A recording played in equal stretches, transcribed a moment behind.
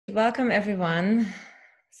Welcome everyone.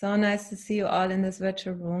 So nice to see you all in this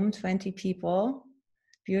virtual room, 20 people.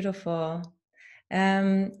 Beautiful.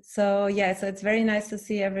 So it's very nice to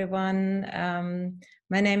see everyone.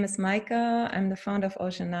 My name is Maika. I'm the founder of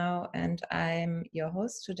Ocean Now and I'm your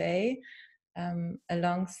host today,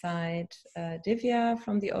 alongside Divya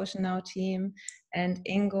from the Ocean Now team and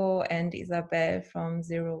Ingo and Isabelle from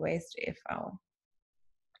ZERO WASTE E.V.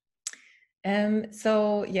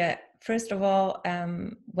 First of all,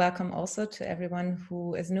 welcome also to everyone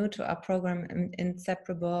who is new to our program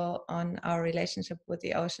Inseparable on our relationship with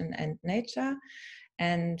the ocean and nature.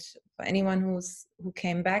 And for anyone who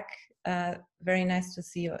came back, very nice to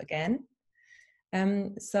see you again.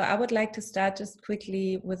 So I would like to start just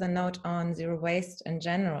quickly with a note on zero waste in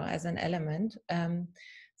general as an element.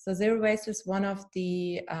 So zero waste is one of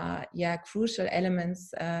the crucial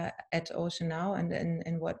elements at Ocean Now and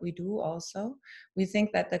in what we do also. We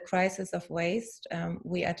think that the crisis of waste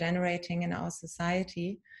we are generating in our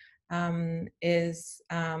society is,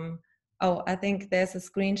 I think there's a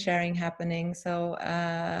screen sharing happening. So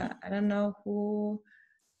I don't know who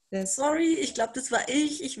this... Sorry, ich glaube, das war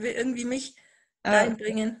ich. Ich will irgendwie mich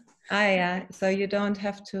reinbringen. Yeah, so you don't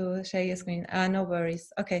have to share your screen. No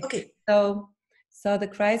worries. Okay. Okay. So the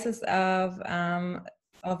crisis of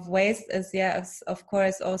waste is, of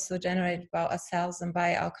course, also generated by ourselves and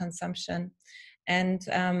by our consumption. And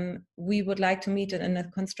we would like to meet it in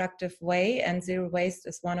a constructive way, and zero waste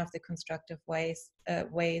is one of the constructive ways.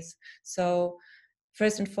 So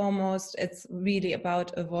first and foremost, it's really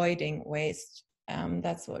about avoiding waste.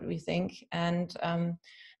 That's what we think. And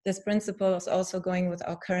this principle is also going with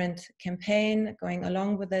our current campaign, going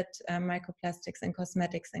along with it, microplastics in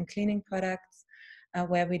cosmetics and cleaning products,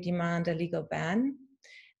 where we demand a legal ban.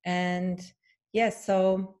 And yes,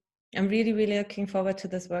 so I'm really, really looking forward to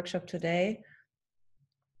this workshop today.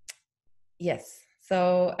 Yes,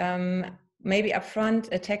 so maybe upfront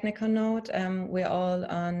a technical note. We're all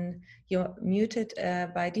you're muted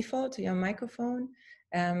by default to your microphone.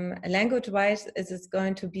 Language-wise, it's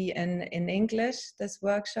going to be in English, this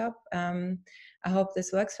workshop. I hope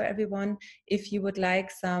this works for everyone. If you would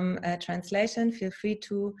like some translation, feel free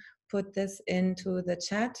to put this into the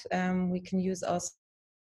chat. We can use also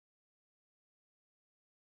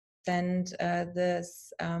send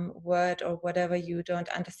this word or whatever you don't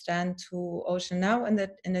understand to Ocean Now in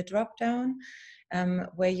the drop down.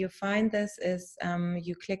 Where you find this is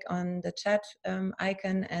you click on the chat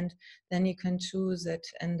icon and then you can choose it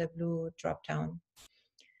in the blue drop down.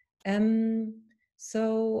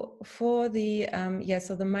 So for the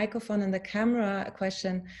so the microphone and the camera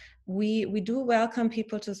question, we do welcome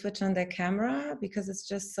people to switch on their camera because it's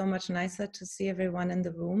just so much nicer to see everyone in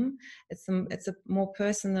the room. It's a more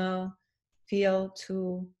personal feel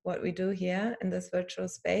to what we do here in this virtual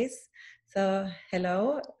space. So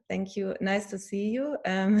hello, thank you, nice to see you.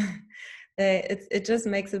 It just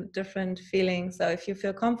makes a different feeling. So if you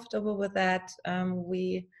feel comfortable with that,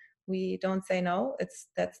 we don't say no.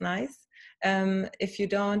 That's nice. If you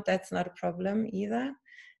don't, that's not a problem either.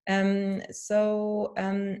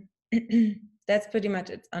 That's pretty much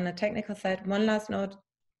it on the technical side. One last note,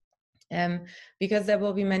 because there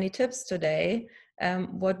will be many tips today,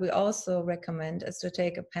 what we also recommend is to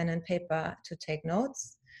take a pen and paper to take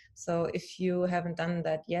notes. So if you haven't done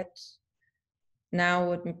that yet, now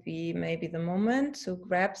would be maybe the moment to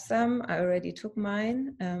grab some. I already took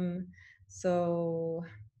mine. So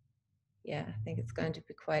yeah, I think it's going to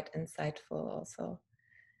be quite insightful also.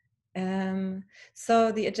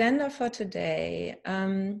 So the agenda for today,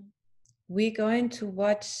 we're going to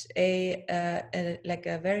watch a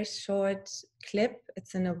very short clip.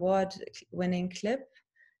 It's an award-winning clip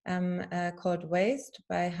called Waste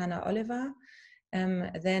by Hannah Oliver.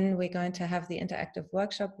 Then we're going to have the interactive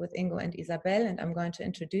workshop with Ingo and Isabelle, and I'm going to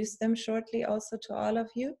introduce them shortly also to all of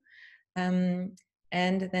you. And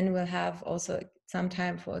then we'll have also some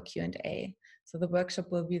time for a Q&A. So the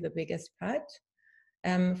workshop will be the biggest part.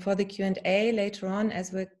 For the Q&A later on,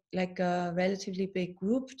 as we're like a relatively big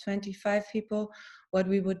group, 25 people, what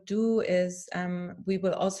we would do is, we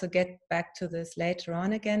will also get back to this later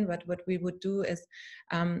on again, but what we would do is,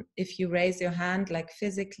 if you raise your hand like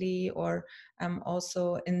physically or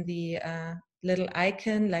also in the little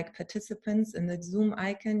icon like participants in the Zoom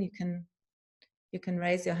icon, you can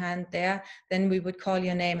raise your hand there, then we would call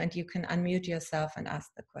your name and you can unmute yourself and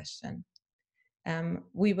ask the question.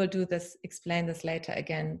 We will explain this later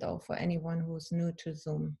again though, for anyone who's new to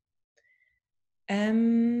Zoom.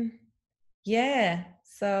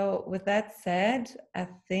 So with that said, I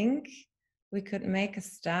think we could make a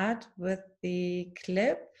start with the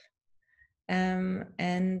clip.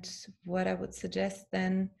 And what I would suggest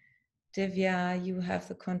then Divya, you have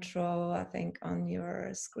the control, I think, on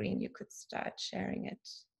your screen. You could start sharing it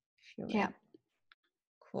if you're ready.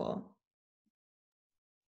 Cool.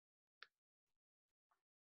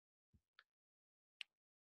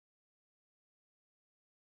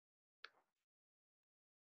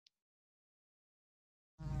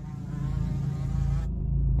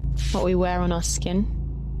 What we wear on our skin,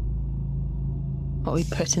 what we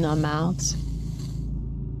put in our mouths,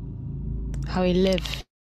 how we live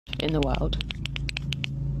in the world.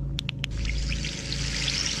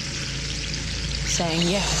 Saying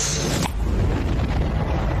yes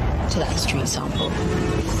to that street sample.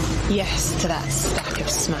 Yes to that stack of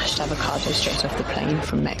smashed avocado straight off the plane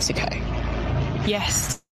from Mexico.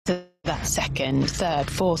 Yes to that second, third,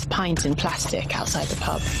 fourth pint in plastic outside the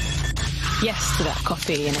pub. Yes to that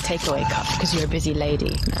coffee in a takeaway cup because you're a busy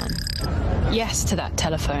lady, man. Yes to that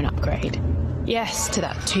telephone upgrade. Yes to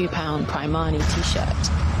that £2 Primani t-shirt.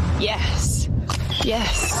 Yes.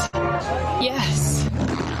 Yes. Yes.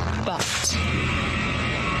 But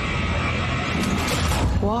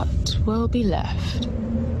what will be left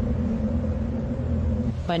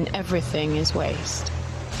when everything is waste?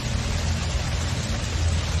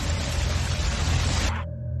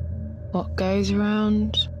 What goes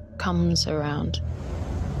around comes around.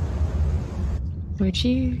 Would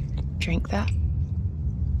you drink that?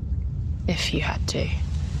 If you had to.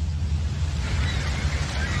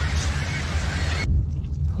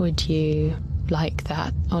 Would you like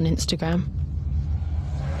that on Instagram?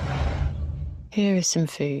 Here is some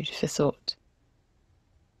food for thought.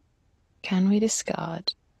 Can we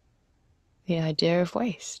discard the idea of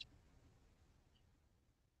waste?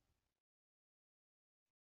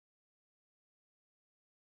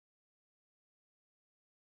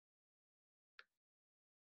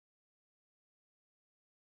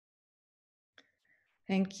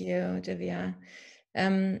 Thank you, Divya.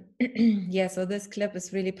 Yeah, so this clip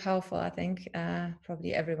is really powerful, I think.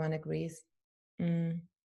 Probably everyone agrees.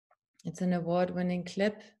 It's an award-winning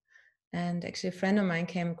clip, and actually a friend of mine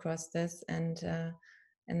came across this, and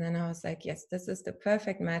then I was like, yes, this is the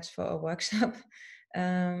perfect match for a workshop.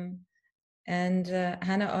 And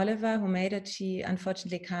Hannah Oliver, who made it, she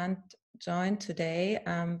unfortunately can't join today,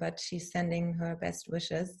 but she's sending her best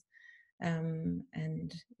wishes.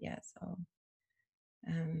 And yeah, so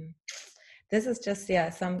this is just, yeah,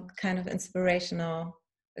 some kind of inspirational,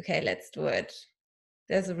 okay, let's do it.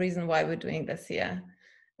 There's a reason why we're doing this here.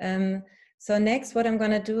 So next, what I'm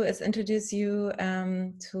going to do is introduce you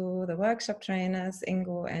to the workshop trainers,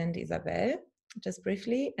 Ingo and Isabelle, just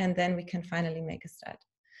briefly, and then we can finally make a start.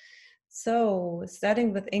 So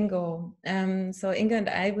starting with Ingo. So Ingo and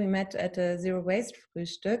I, we met at a Zero Waste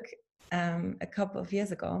Frühstück a couple of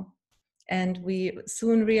years ago. And we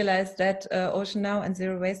soon realized that Ocean Now and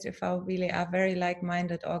Zero Waste E.V. really are very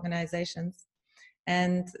like-minded organizations.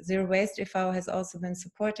 And Zero Waste E.V. has also been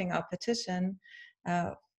supporting our petition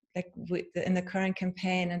in the current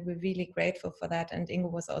campaign, and we're really grateful for that. And Ingo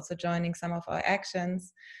was also joining some of our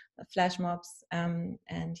actions, flash mobs. And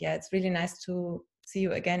yeah, it's really nice to see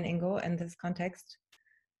you again, Ingo, in this context.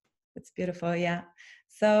 It's beautiful, yeah.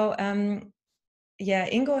 So yeah,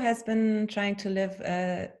 Ingo has been trying to live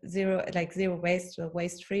zero waste or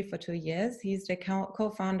waste-free for 2 years. He's the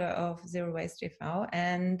co-founder of Zero Waste E.V.,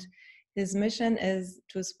 and his mission is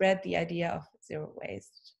to spread the idea of zero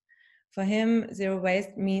waste. For him, zero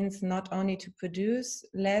waste means not only to produce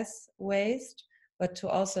less waste, but to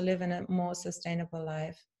also live in a more sustainable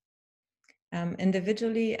life,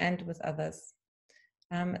 individually and with others.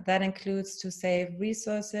 That includes to save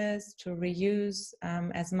resources, to reuse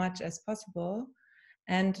as much as possible,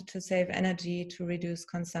 and to save energy to reduce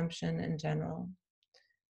consumption in general.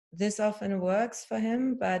 This often works for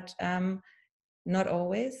him, but not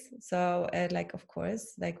always. So of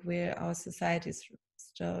course, our society is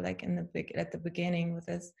still at the beginning with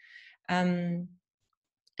this. And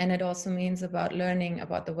it also means about learning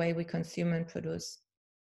about the way we consume and produce.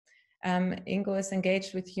 Ingo is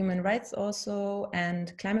engaged with human rights also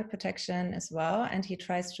and climate protection as well, and he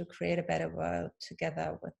tries to create a better world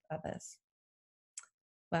together with others.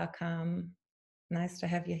 Welcome. Nice to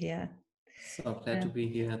have you here. So glad to be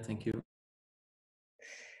here. Thank you.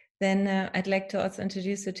 Then I'd like to also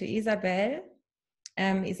introduce you to Isabelle.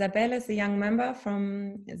 Isabelle is a young member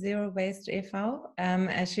from Zero Waste E.V.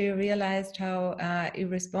 As she realized how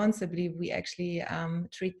irresponsibly we actually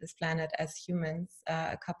treat this planet as humans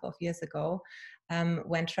a couple of years ago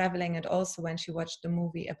when traveling, and also when she watched the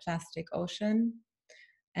movie A Plastic Ocean.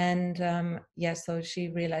 And yeah, so she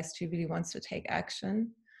realized she really wants to take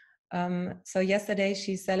action. So yesterday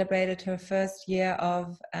she celebrated her first year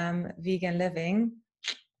of vegan living.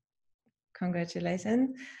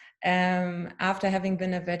 Congratulations. after having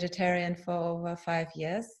been a vegetarian for over 5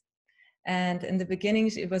 years. And in the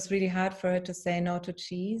beginning, it was really hard for her to say no to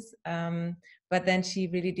cheese. But then she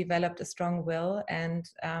really developed a strong will, and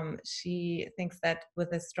she thinks that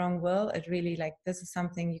with a strong will, it really this is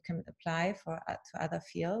something you can apply to other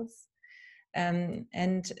fields.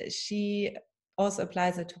 And she also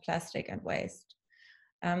applies it to plastic and waste.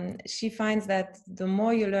 She finds that the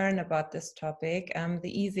more you learn about this topic,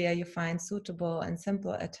 the easier you find suitable and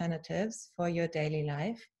simple alternatives for your daily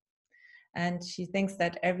life. And she thinks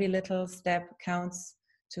that every little step counts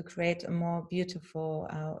to create a more beautiful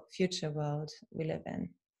future world we live in.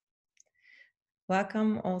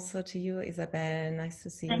 Welcome also to you, Isabelle. Nice to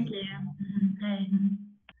see you. Thank you. Hi.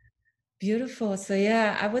 Beautiful. So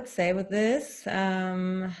yeah, I would say with this,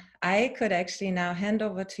 I could actually now hand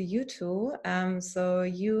over to you two. So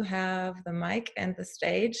you have the mic and the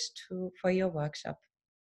stage for your workshop.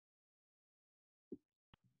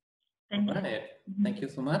 Thank you. Right. Thank you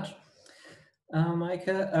so much,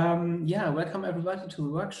 Maike. Yeah, welcome everybody to the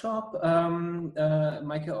workshop.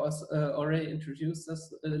 Maike also already introduced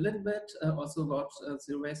us a little bit, also about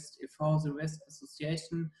Zero Waste E.V, Zero Waste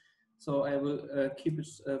Association. So I will keep it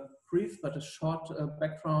brief, but a short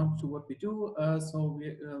background to what we do. So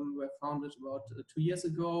we were founded about 2 years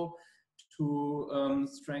ago to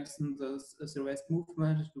strengthen the Zero Waste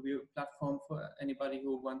movement, to be a platform for anybody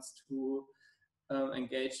who wants to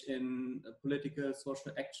engage in political,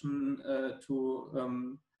 social action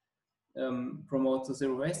to promote the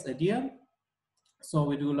zero waste idea. So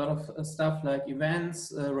we do a lot of stuff like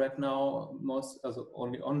events right now, also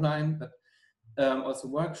only online, but also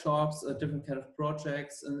workshops, different kind of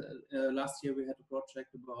projects. Last year we had a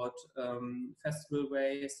project about festival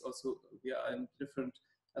waste. Also we are in different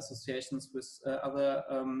associations with other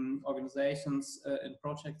organizations in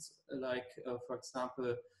projects like, for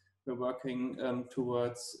example, we're working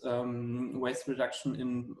towards waste reduction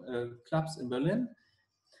in clubs in Berlin.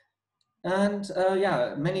 And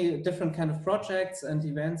yeah, many different kind of projects and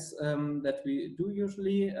events that we do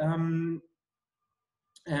usually.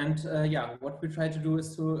 Yeah, what we try to do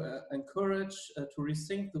is to encourage, to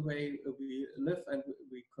rethink the way we live and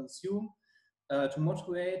we consume, to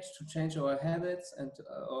motivate, to change our habits and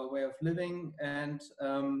our way of living. And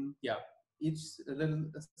yeah, each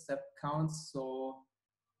little step counts. So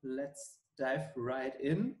let's dive right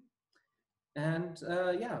in. And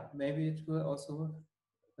yeah, maybe it will also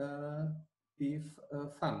be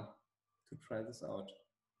fun to try this out.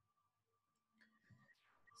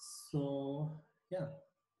 So yeah.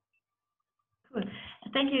 Cool.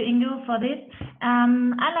 Thank you, Ingo, for this.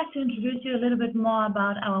 I'd like to introduce you a little bit more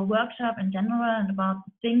about our workshop in general and about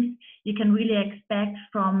the things you can really expect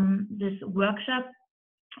from this workshop.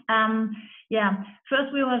 Yeah,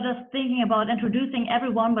 first we were just thinking about introducing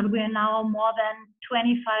everyone, but we are now more than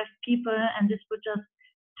 25 people, and this would just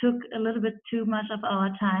took a little bit too much of our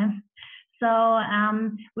time. So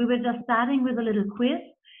we were just starting with a little quiz.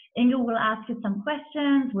 Ingo will ask you some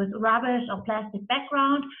questions with rubbish or plastic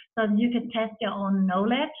background so that you can test your own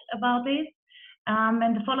knowledge about this.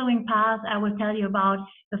 In the following parts, I will tell you about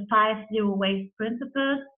the 5 zero waste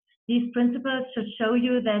principles. These principles should show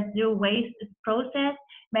you that zero waste is a process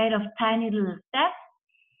made of tiny little steps.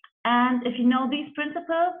 And if you know these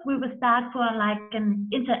principles, we will start for like an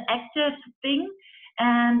interactive thing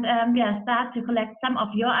and yeah, start to collect some of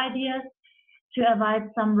your ideas to avoid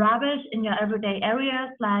some rubbish in your everyday areas,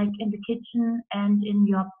 like in the kitchen and in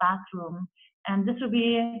your bathroom. And this will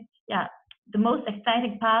be, yeah, the most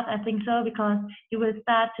exciting part, I think so, because you will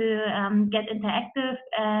start to get interactive.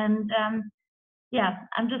 And yeah,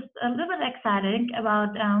 I'm just a little bit excited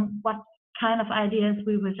about what kind of ideas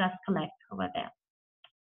we will just collect over there.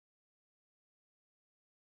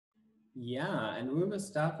 Yeah, and we will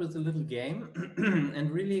start with a little game.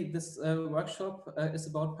 And really this workshop is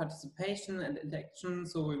about participation and interaction.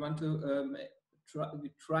 So we want to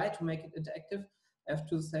try to make it interactive. I have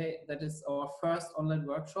to say that is our first online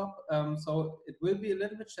workshop. So it will be a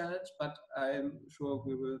little bit challenged, but I'm sure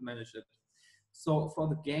we will manage it. So for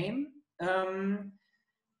the game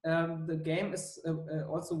is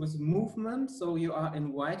also with movement, so you are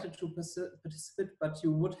invited to participate, but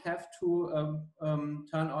you would have to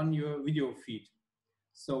turn on your video feed,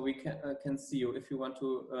 so we can see you if you want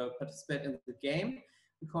to participate in the game,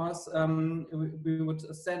 because we would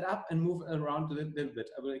stand up and move around a little bit.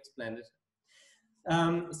 I will explain it.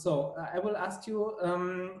 So I will ask you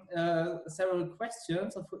several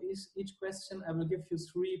questions, and for each question I will give you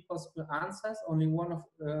 3 possible answers. Only one of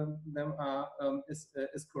them is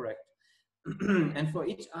correct. And for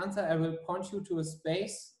each answer I will point you to a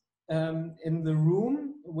space in the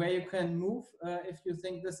room where you can move if you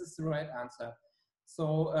think this is the right answer. So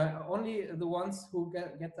only the ones who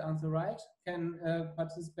get the answer right can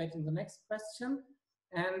participate in the next question,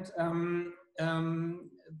 and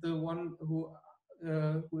the one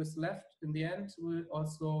who is left in the end will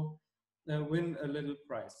also win a little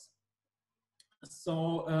prize.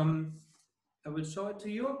 So I will show it to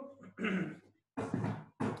you.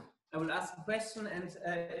 I will ask a question, and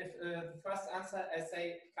if the first answer, I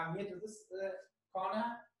say, come here to this corner.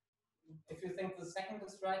 If you think the second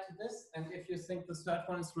is right, to this, and if you think the third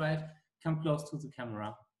one is right, come close to the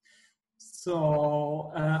camera.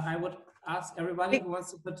 So I would ask everybody who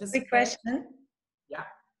wants to participate. Quick question. Yeah.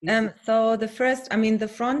 So the first, I mean, the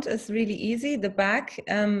front is really easy. The back.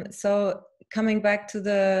 So coming back to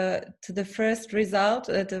the first result,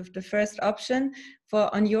 the first option.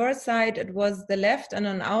 For on your side, it was the left, and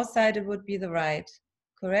on our side, it would be the right.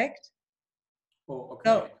 Correct? Oh,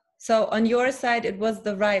 okay. So on your side, it was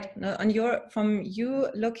the right. No, from you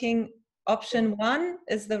looking, option 1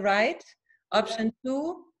 is the right. Option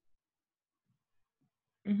 2.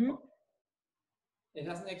 Mm-hmm. It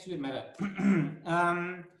doesn't actually matter.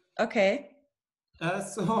 Okay.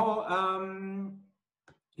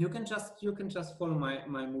 You can just follow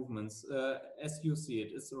my movements as you see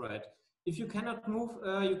it. It's right. If you cannot move,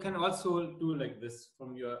 you can also do like this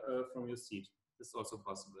from your seat. It's also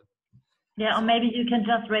possible. Yeah, or maybe you can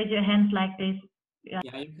just raise your hands like this. Yeah,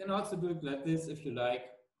 you can also do it like this if you like.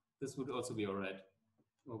 This would also be all right.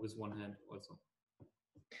 Or with one hand also.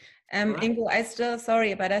 Right. Ingo,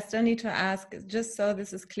 sorry, but I still need to ask, just so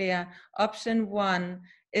this is clear. Option 1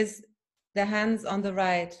 is the hands on the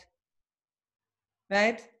right,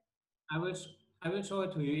 right? I will show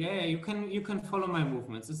it to you. Yeah, you can follow my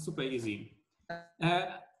movements. It's super easy.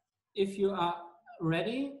 If you are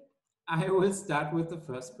ready, I will start with the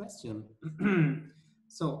first question.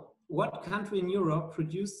 So, what country in Europe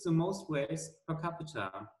produced the most waste per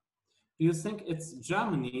capita? Do you think it's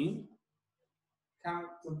Germany? Come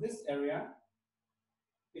to this area.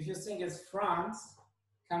 If you think it's France,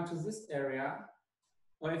 come to this area.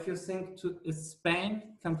 Or if you think it's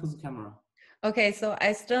Spain, come to the camera. Okay, so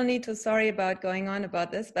I still need to, sorry about going on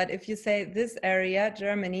about this, but if you say this area,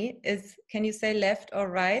 Germany, can you say left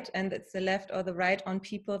or right? And it's the left or the right on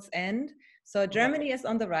people's end. So Germany is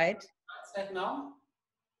on the right. Right side now?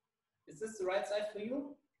 Is this the right side for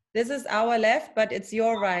you? This is our left, but it's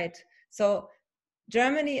your right. So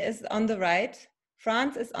Germany is on the right.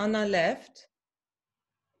 France is on our left.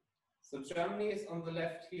 So Germany is on the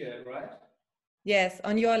left here, right? Yes,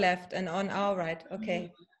 on your left and on our right.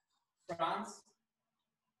 Okay. France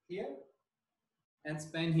here and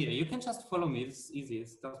Spain here. You can just follow me. It's easy. It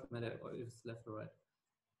doesn't matter if it's left or right.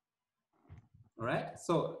 All right.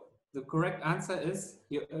 So the correct answer is,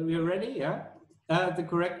 you're ready? Yeah. The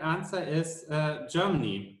correct answer is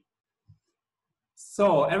Germany.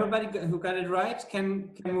 So everybody who got it right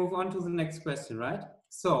can move on to the next question, right?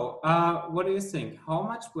 So what do you think? How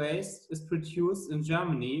much waste is produced in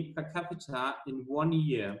Germany per capita in 1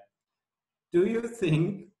 year? Do you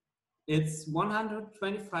think it's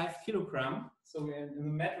 125 kilogram? So we're in the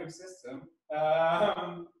metric system.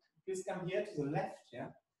 Please come here to the left, yeah?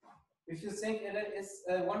 If you think it is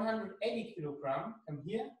 180 kilogram, come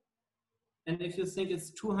here. And if you think it's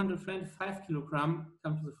 225 kilogram,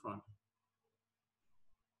 come to the front.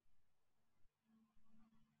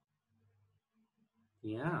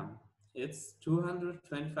 Yeah, it's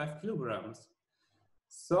 225 kilograms.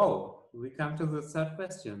 So we come to the third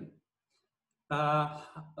question.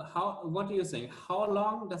 What do you think? How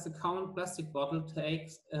long does a common plastic bottle take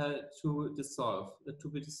to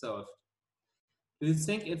be dissolved? Do you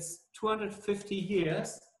think it's 250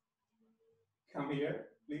 years? Come here,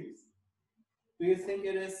 please. Do you think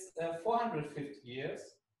it is 450 years?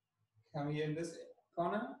 Come here in this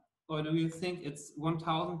corner. Or do you think it's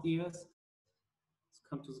 1,000 years? Let's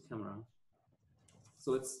come to the camera.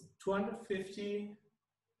 So it's 250,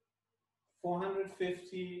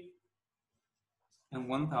 450, and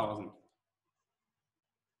 1,000.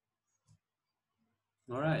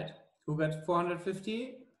 All right. Who got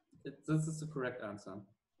 450? This is the correct answer.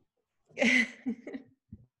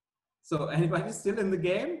 So anybody still in the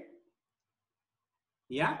game?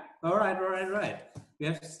 Yeah? All right. We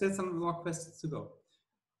have still some more questions to go.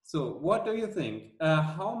 So what do you think?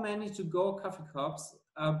 How many to-go coffee cups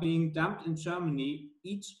are being dumped in Germany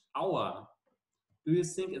each hour? Do you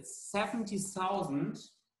think it's 70,000?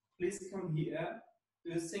 Please come here.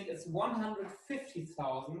 Do you think it's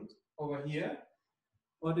 150,000 over here?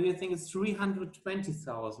 Or do you think it's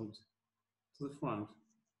 320,000 to the front?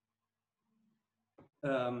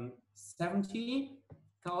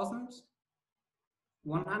 70,000,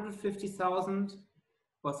 150,000,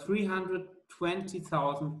 or 320,000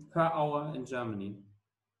 320,000 per hour in Germany.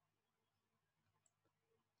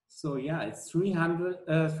 So yeah, it's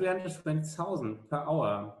 320,000 per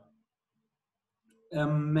hour.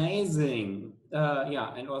 Amazing.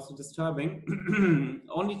 Yeah, and also disturbing.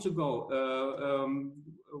 Only to go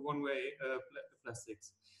one-way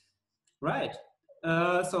plastics. Right.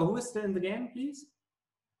 So who is still in the game, please?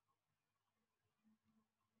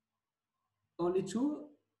 Only two,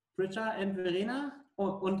 Britta and Verena,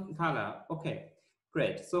 and Carla. Okay,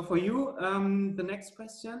 great. So for you, the next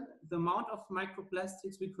question: the amount of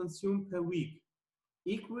microplastics we consume per week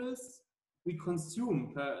equals we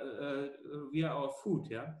consume via our food,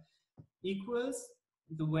 yeah, equals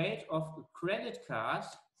the weight of a credit card.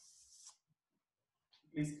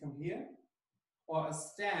 Please come here, or a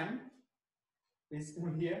stamp. Please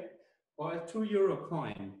come here, or a €2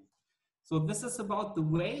 coin. So this is about the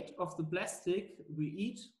weight of the plastic we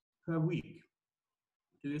eat per week.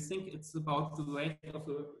 Do you think it's about the weight of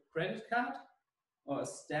a credit card, or a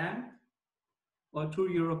stamp, or a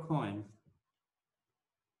 €2 coin?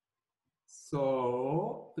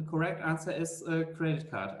 So the correct answer is a credit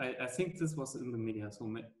card. I think this was in the media, so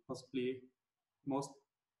possibly most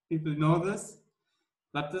people know this.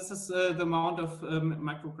 But this is the amount of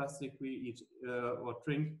microplastic we eat or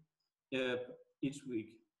drink each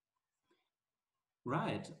week.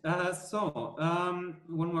 Right. One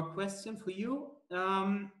more question for you.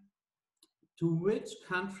 To which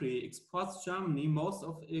country exports Germany most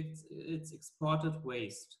of its exported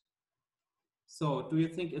waste? So, do you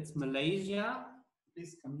think it's Malaysia?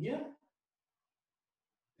 Please come here.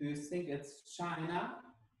 Do you think it's China?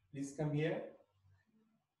 Please come here.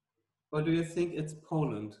 Or do you think it's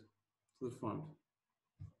Poland? To the front.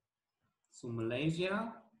 So,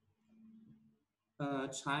 Malaysia,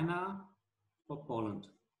 China, or Poland?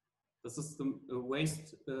 This is the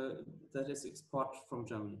waste that is exported from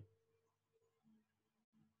Germany.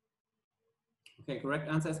 Okay, correct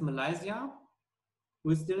answer is Malaysia.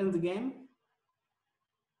 Who is still in the game?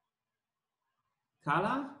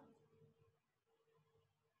 Carla?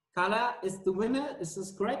 Carla is the winner, is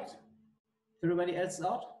this correct? Everybody else is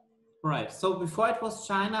out? Right, so before it was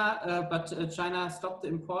China, but China stopped the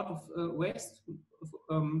import of waste.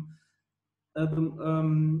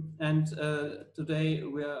 Today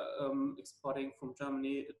we are exporting from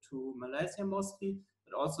Germany to Malaysia mostly,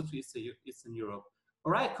 but also to Eastern Europe.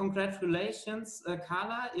 All right, congratulations,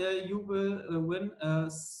 Carla. You will win a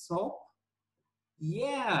soap.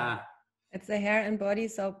 Yeah. It's a hair and body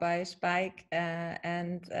soap by Spike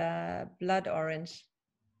and Blood Orange.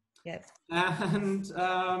 Yes. And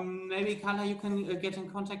maybe Carla, you can get in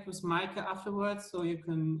contact with Maike afterwards, so you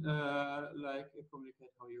can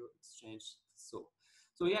communicate how you exchange soap.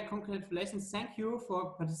 So yeah, congratulations. Thank you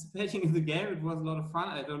for participating in the game. It was a lot of fun.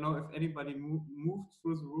 I don't know if anybody moved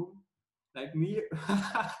through the room like me,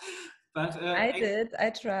 but I did. I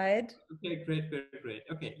tried. Okay, great.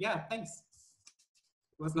 Okay, yeah, thanks.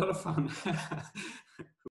 It was a lot of fun.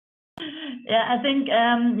 Yeah, I think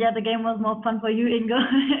the game was more fun for you, Ingo.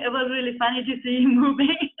 It was really funny to see you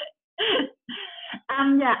moving.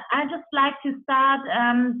 I just like to start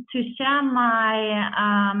to share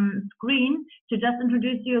my screen to just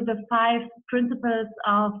introduce you the 5 principles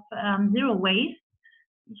of zero waste.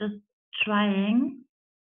 Just trying.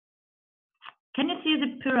 Can you see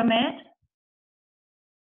the pyramid?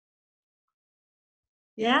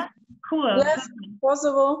 Yeah? Cool. Yes,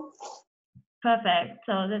 possible. Perfect.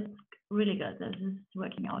 So that's really good. This is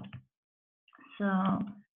working out. So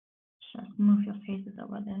just move your faces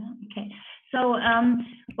over there. Okay. So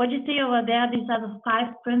what you see over there, these are the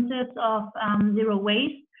 5 principles of zero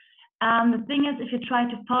waste. The thing is, if you try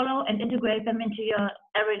to follow and integrate them into your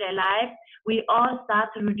everyday life, we all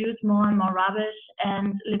start to reduce more and more rubbish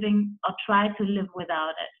and try to live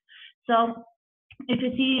without it. So if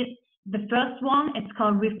you see the first one, it's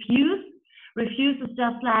called refuse. Refuse is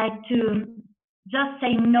just like to just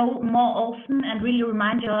say no more often and really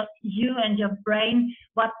remind you and your brain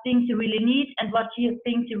what things you really need and what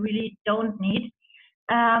things you really don't need.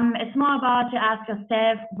 It's more about to ask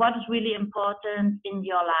yourself what is really important in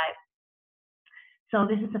your life. So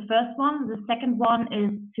this is the first one. The second one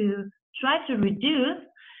is to try to reduce.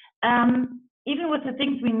 Even with the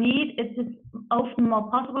things we need, it's often more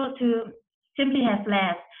possible to simply have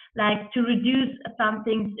less, like to reduce some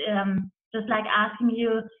things, just like asking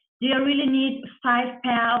you, do you really need 5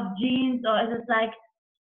 pair of jeans, or is it like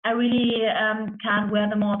I really can't wear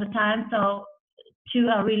them all the time, so 2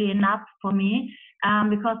 are really enough for me?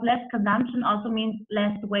 Because less consumption also means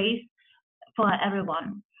less waste for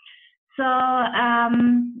everyone. So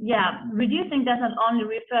yeah, reducing does not only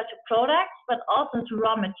refer to products, but also to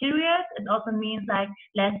raw materials. It also means like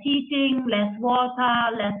less heating, less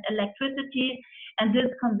water, less electricity, and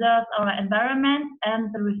this conserves our environment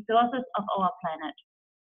and the resources of our planet.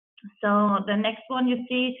 So the next one you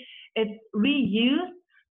see, it's reuse.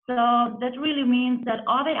 So that really means that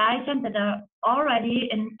all the items that are already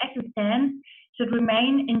in existence should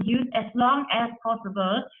remain in use as long as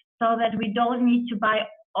possible, so that we don't need to buy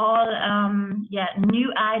all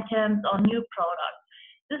new items or new products.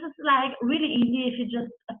 This is like really easy if you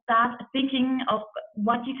just start thinking of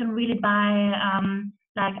what you can really buy,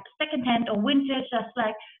 like secondhand or vintage, just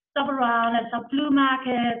like stop around at some flea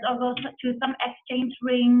markets or go to some exchange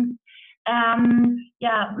rings.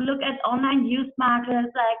 Look at online used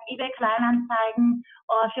markets like eBay Kleinanzeigen,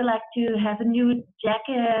 or if you like to have a new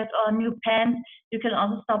jacket or new pants, you can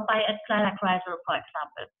also stop by at Kleiderkreisel, for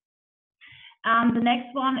example. The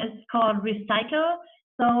next one is called recycle.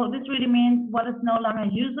 So this really means what is no longer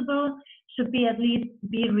usable should be at least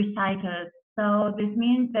be recycled. So this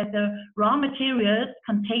means that the raw materials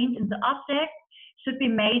contained in the object should be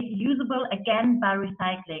made usable again by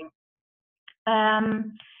recycling.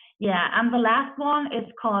 And the last one is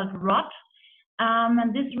called rot.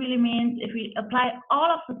 And this really means if we apply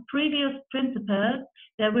all of the previous principles,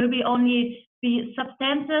 there will be only be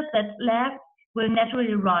substances that left will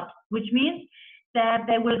naturally rot, which means that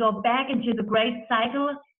they will go back into the great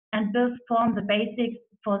cycle and thus form the basics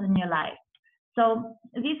for the new life. So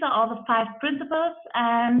these are all the 5 principles,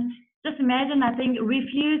 and just imagine, I think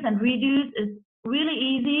refuse and reduce is really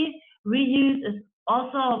easy. Reuse is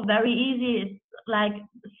also very easy. It's like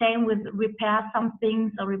the same with repair some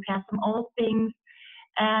things or repair some old things,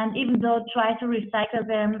 and even though try to recycle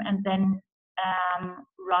them and then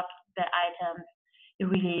rot the items you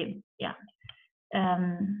really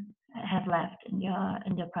have left in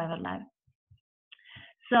your private life.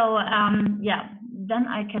 So then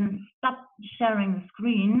I can stop sharing the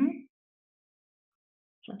screen.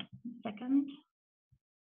 Just a second.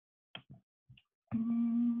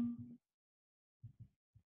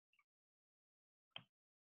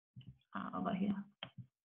 Over here.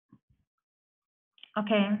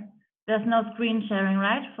 Okay, there's no screen sharing,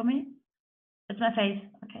 right, for me? It's my face.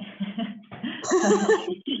 Okay.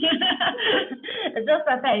 It's just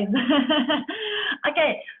my face.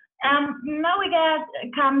 Okay. Now we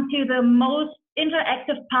come to the most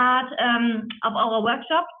interactive part of our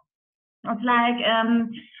workshop. It's like,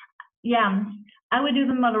 I will do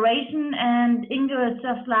the moderation, and Ingo is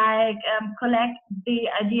just like collect the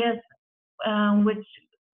ideas which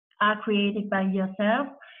are created by yourself.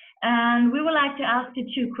 And we would like to ask you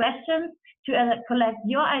 2 questions to collect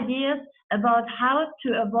your ideas about how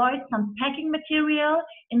to avoid some packing material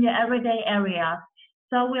in your everyday area.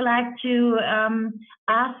 So we like to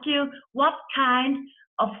ask you, what kind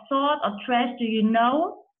of sort of trash do you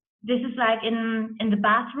know? This is like in the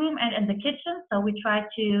bathroom and in the kitchen. So we try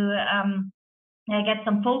to get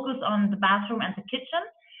some focus on the bathroom and the kitchen.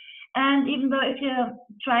 And even though if you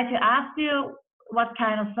try to ask you what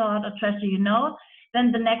kind of sort of trash do you know,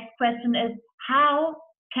 then the next question is, how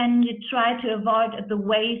can you try to avoid the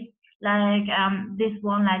waste, like this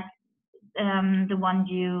one, like the one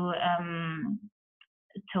you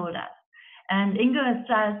told us. And Ingo is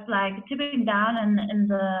just like tipping down in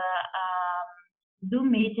the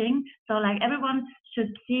Zoom meeting. So like everyone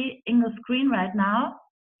should see Ingo's screen right now.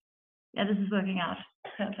 Yeah, this is working out.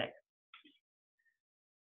 Perfect.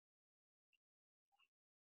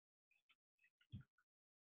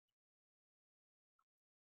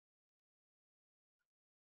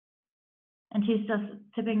 And he's just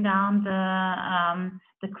tipping down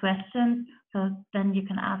the questions, so then you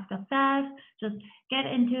can ask yourself, just get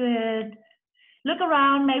into it, look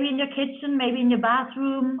around, maybe in your kitchen, maybe in your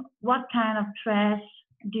bathroom, what kind of trash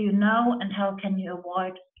do you know and how can you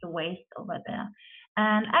avoid the waste over there?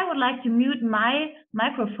 And I would like to mute my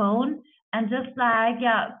microphone and just like,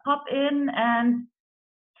 pop in and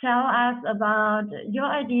tell us about your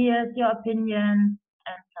ideas, your opinions,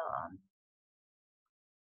 and so on.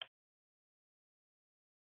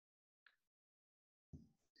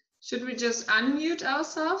 Should we just unmute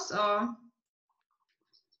ourselves or?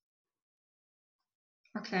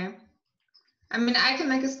 Okay. I mean, I can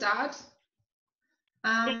make a start.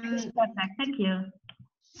 Perfect, thank you.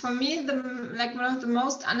 For me, one of the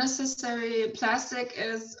most unnecessary plastic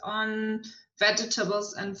is on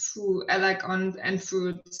vegetables and food, and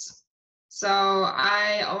fruits. So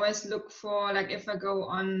I always look for, like, if I go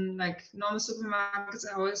on like normal supermarkets,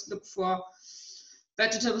 I always look for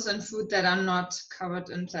vegetables and food that are not covered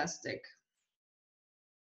in plastic.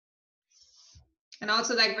 And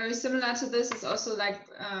also like very similar to this is also like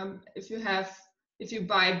if you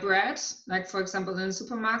buy bread, like for example in a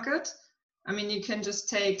supermarket, I mean, you can just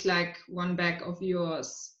take like one bag of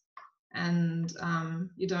yours and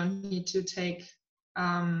you don't need to take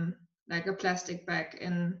like a plastic bag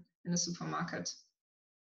in a supermarket.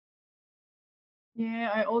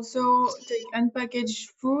 Yeah, I also take unpackaged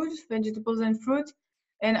food, vegetables and fruit,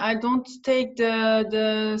 and I don't take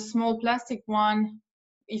the small plastic one.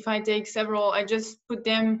 If I take several, I just put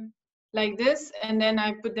them like this, and then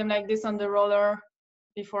I put them like this on the roller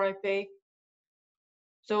before I pay.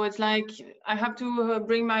 So it's like I have to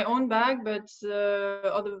bring my own bag, but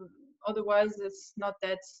otherwise it's not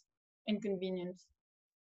that inconvenient.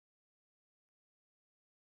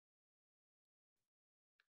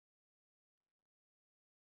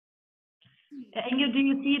 Ingo, do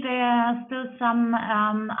you see there are still some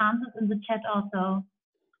answers in the chat also?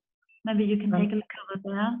 Maybe you can take a look over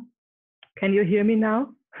there. Can you hear me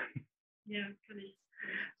now? Yeah, please.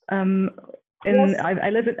 Yes. I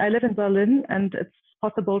live in Berlin, and it's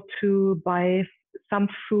possible to buy some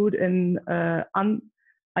food in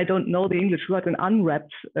I don't know the English word, in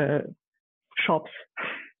unwrapped shops.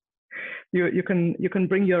 You can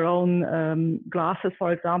bring your own glasses,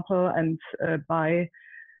 for example, and buy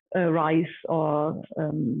rice or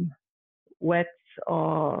wet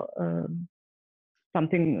or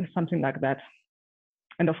something like that.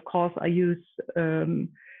 And of course, I use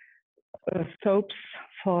soaps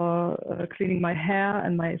for cleaning my hair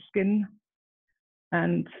and my skin,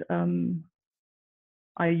 and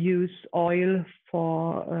I use oil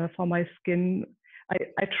for my skin.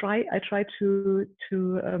 I try to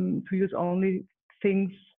use only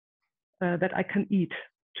things that I can eat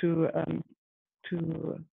to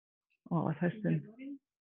was heißt denn?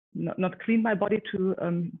 Not clean my body, to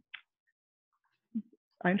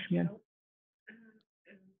einschmieren.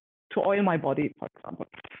 To oil my body, for example.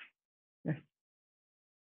 Yes.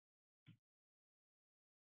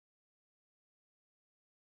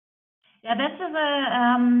 Yeah, this is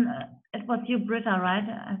it was you, Britta, right?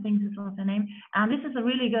 I think this was her name. This is a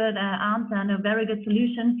really good answer and a very good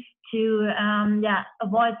solution to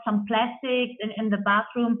avoid some plastics in the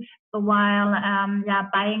bathroom while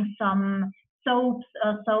buying some soaps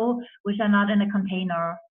or so, which are not in a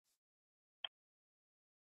container.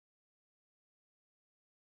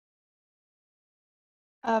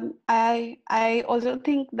 I also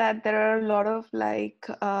think that there are a lot of like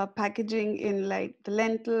packaging in like the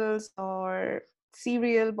lentils or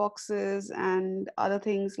cereal boxes and other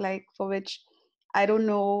things, like for which I don't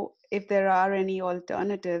know if there are any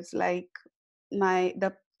alternatives. Like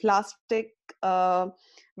the plastic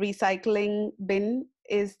recycling bin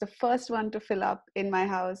is the first one to fill up in my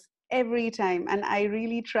house every time, and I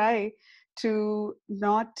really try to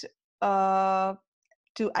not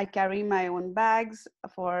I carry my own bags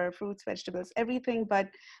for fruits, vegetables, everything, but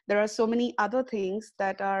there are so many other things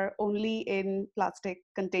that are only in plastic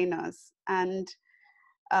containers, and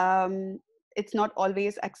it's not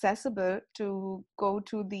always accessible to go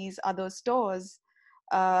to these other stores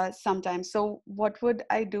sometimes. So what would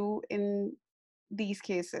I do in these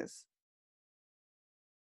cases?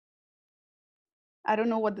 I don't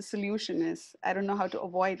know what the solution is. I don't know how to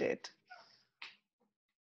avoid it.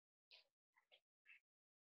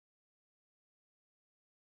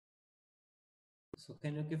 So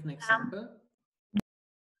can you give an example?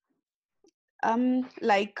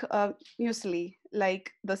 Like muesli,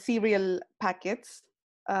 like the cereal packets,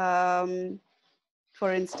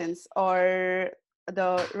 for instance, or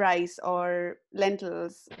the rice or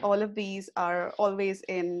lentils. All of these are always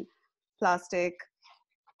in plastic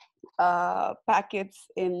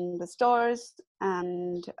packets in the stores,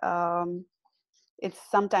 and it's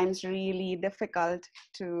sometimes really difficult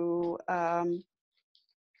to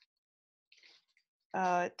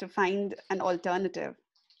find an alternative.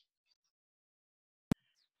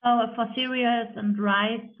 So for cereals and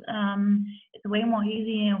rice, it's way more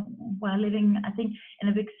easy. We're living, I think, in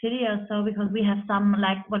a big city or so, because we have some,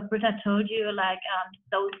 like what Britta told you, like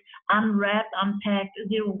those unwrapped, unpacked,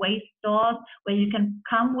 zero waste stores where you can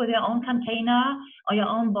come with your own container or your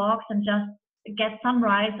own box and just get some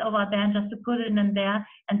rice over there and just to put it in there.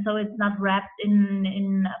 And so it's not wrapped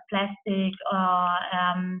in plastic or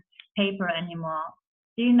paper anymore.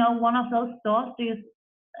 Do you know one of those stores? Do you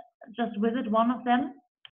just visit one of them?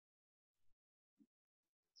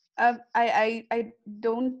 I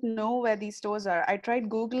don't know where these stores are. I tried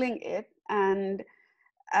Googling it, and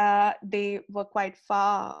they were quite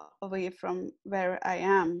far away from where I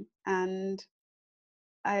am. And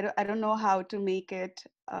I don't know how to make it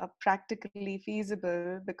practically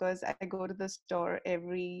feasible, because I go to the store at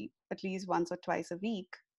least once or twice a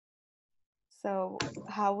week. So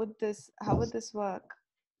how would this work?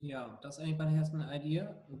 Yeah, does anybody has an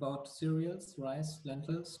idea about cereals, rice,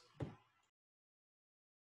 lentils?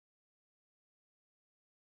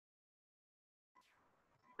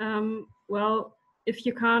 Well, if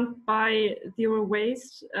you can't buy zero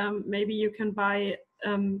waste, maybe you can buy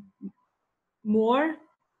more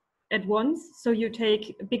at once. So you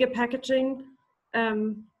take bigger packaging,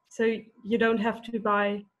 so you don't have to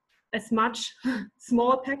buy as much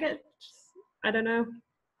small packets. I don't know.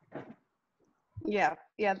 Yeah,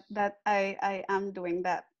 that I am doing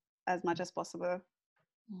that as much as possible.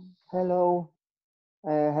 Hello,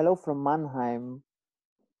 hello from Mannheim.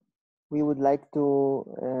 We would like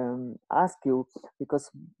to ask you,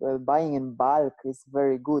 because buying in bulk is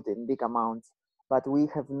very good in big amounts, but we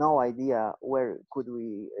have no idea where could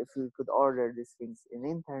we, if we could order these things in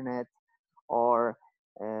internet, or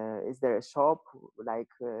is there a shop like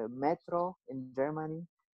Metro in Germany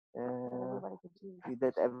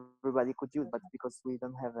that everybody could use, but because we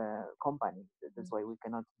don't have a company, that's why we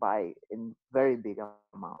cannot buy in very big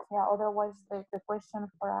amounts. Yeah, otherwise the question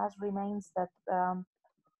for us remains that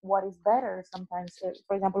what is better sometimes.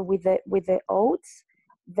 For example, with the oats,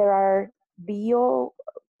 there are bio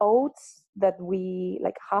oats that we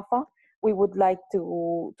like Hafa. We would like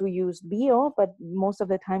to use bio, but most of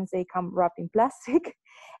the times they come wrapped in plastic,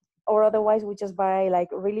 or otherwise we just buy like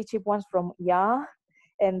really cheap ones from Ya,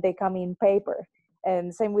 and they come in paper.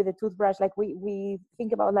 And same with the toothbrush. Like we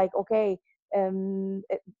think about like, okay,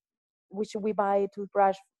 should we buy a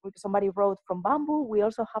toothbrush? Somebody wrote from bamboo. We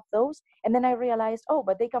also have those. And then I realized, oh,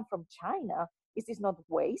 but they come from China. Is this not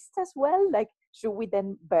waste as well? Like, should we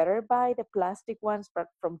then better buy the plastic ones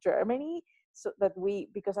from Germany? So that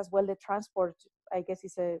because as well the transport, I guess,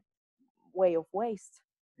 is a way of waste.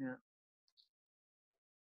 Yeah.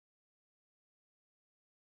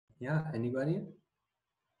 Yeah, anybody?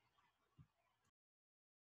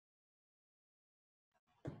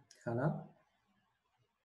 Carla?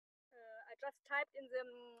 I just typed in the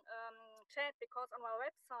chat because on my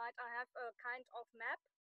website I have a kind of map.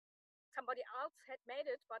 Somebody else had made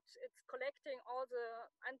it, but it's collecting all the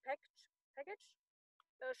unpacked package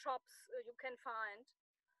shops you can find.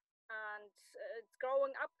 And it's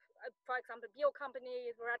growing up. For example, bio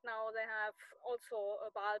company right now, they have also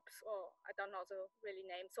bulbs, or I don't know the really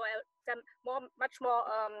name. So there are much more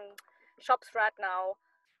shops right now.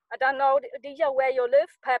 I don't know, Dia, where you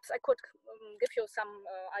live. Perhaps I could give you some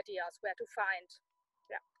ideas where to find.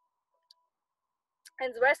 Yeah.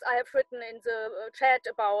 And the rest I have written in the chat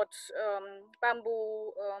about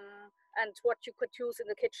bamboo and what you could use in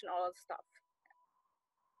the kitchen, all stuff.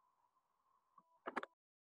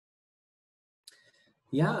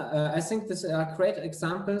 Yeah, I think these are great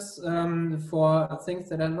examples for things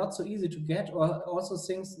that are not so easy to get, or also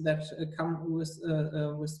things that come with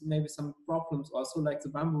maybe some problems, also like the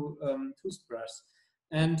bamboo toothbrush.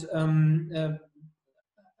 And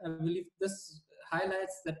I believe this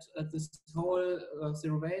highlights that this whole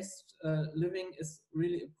zero waste living is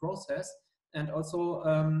really a process, and also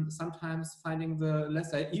sometimes finding the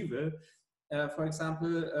lesser evil. For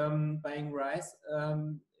example, buying rice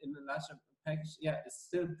in a larger package, yeah, it's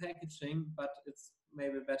still packaging, but it's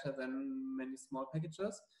maybe better than many small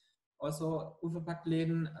packages. Also,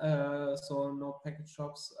 Unverpacktläden, so no package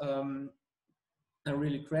shops, are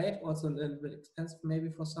really great. Also a little bit expensive maybe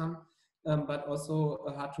for some, but also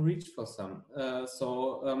hard to reach for some.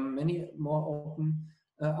 So many more open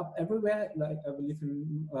up everywhere. Like I believe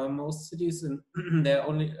in most cities, and there are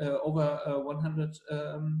only over 100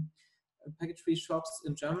 package-free shops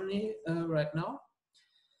in Germany right now.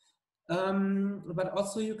 But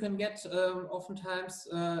also you can get oftentimes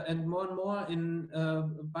and more in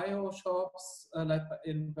bio shops, like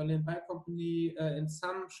in Berlin Bio Company. In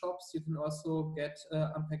some shops you can also get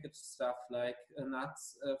unpackaged stuff like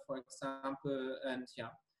nuts, for example, and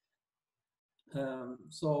yeah.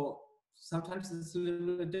 So sometimes it's a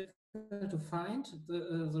little bit difficult to find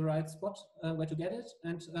the right spot where to get it,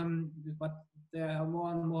 and but there are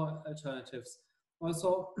more and more alternatives.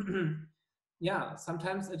 Also. Yeah,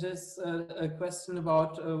 sometimes it is a question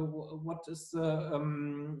about what is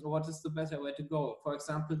the better way to go. For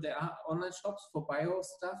example, there are online shops for bio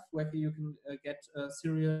stuff where you can get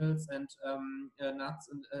cereals and nuts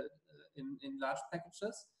in large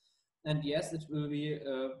packages. And yes, it will be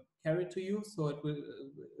carried to you, so it will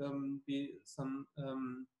be some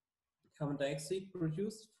carbon dioxide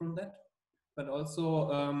produced from that. But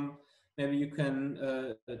also maybe you can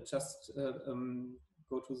just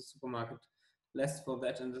go to the supermarket less for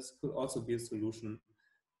that, and this could also be a solution.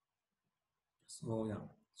 So yeah,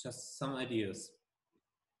 just some ideas.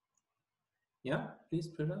 Yeah, please,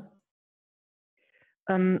 Prida.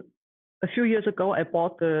 a few years ago, I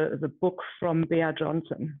bought the book from Bea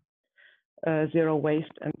Johnson, Zero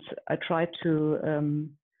Waste, and I tried to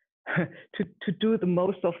to do the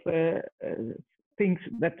most of the things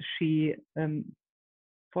that she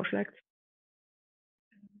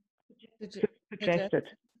suggested.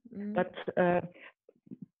 But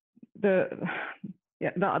the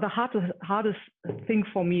hardest thing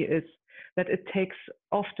for me is that it takes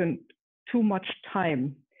often too much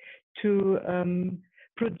time to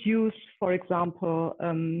produce, for example,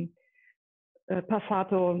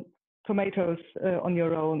 passato tomatoes on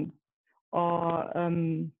your own, or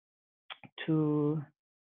to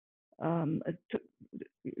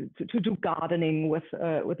do gardening with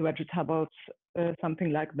vegetables,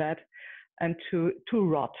 something like that, and to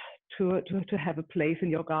rot, to have a place in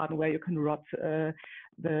your garden where you can rot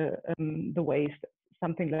the waste,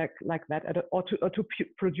 something like that, or to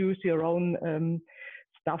produce your own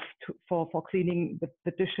stuff for cleaning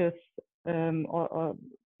the dishes, or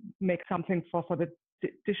make something for the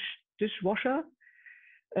dishwasher.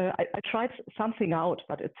 I tried something out,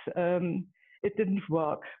 but it didn't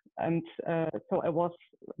work, and so I was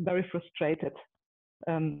very frustrated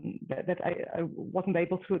that I wasn't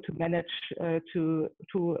able to manage to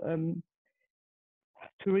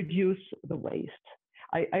reduce the waste.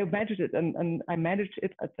 I managed it, and I managed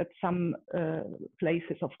it at some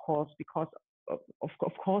places, of course, because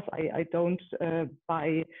of course I don't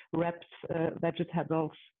buy wrapped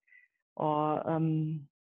vegetables, or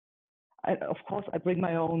of course I bring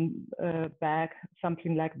my own bag,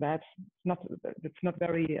 something like that. It's not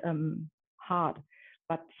very hard,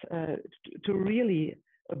 but to really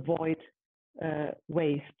avoid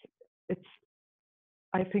waste,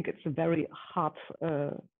 I think it's a very hard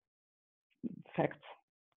fact.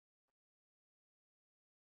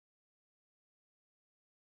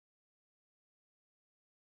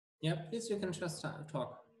 Yeah, please, you can just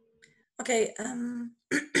talk. Okay.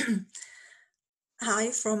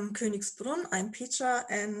 Hi from Königsbrunn. I'm Petra,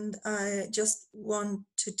 and I just want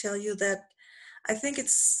to tell you that I think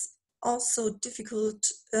it's also difficult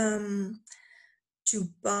to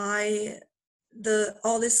buy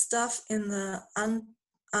all this stuff in the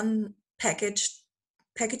unpackaged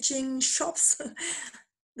packaging shops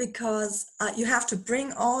because you have to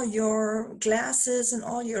bring all your glasses and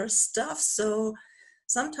all your stuff. So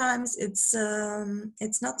sometimes it's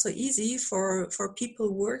not so easy for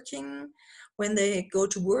people working when they go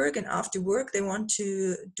to work, and after work they want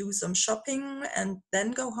to do some shopping and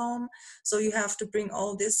then go home. So you have to bring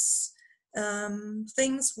all this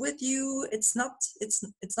things with you. It's not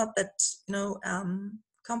that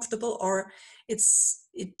comfortable, or it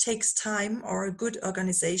takes time or a good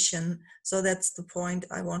organization. So that's the point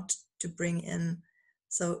I want to bring in.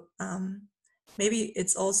 So maybe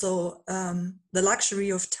it's also the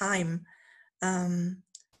luxury of time,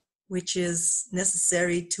 which is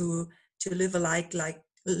necessary to live a life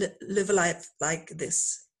like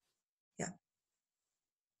this. Yeah.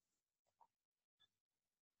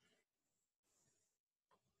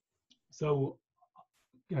 So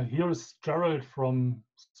here is Gerald from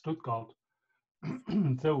Stuttgart.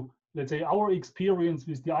 So let's say our experience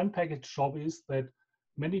with the unpackaged shop is that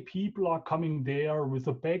many people are coming there with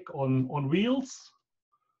a bag on wheels.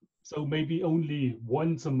 So maybe only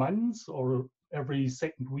once a month or every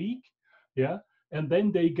second week. Yeah. And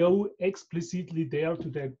then they go explicitly there to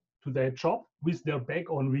their shop with their bag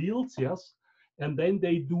on wheels. Yes. And then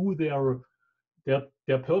they do their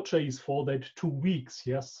purchase for that 2 weeks.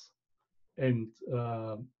 Yes. And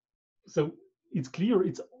so it's clear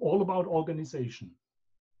it's all about organization.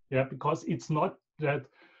 Yeah, because it's not that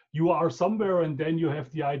you are somewhere and then you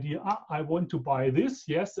have the idea, I want to buy this,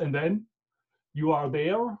 yes, and then you are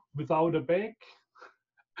there without a bag,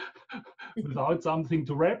 without something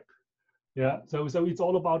to wrap. Yeah, so it's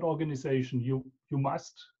all about organization. You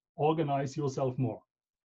must organize yourself more.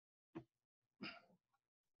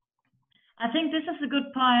 I think this is a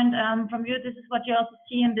good point from you. This is what you also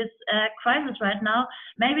see in this crisis right now.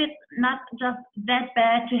 Maybe it's not just that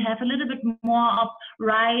bad to have a little bit more of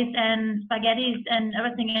rice and spaghetti and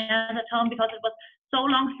everything else at home, because it was so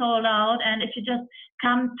long sold out. And if you just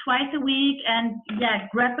come twice a week and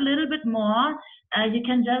grab a little bit more, you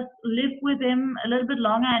can just live with him a little bit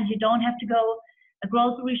longer, and you don't have to go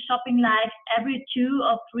grocery shopping like every 2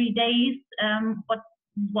 or 3 days. What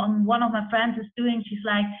one of my friends is doing, she's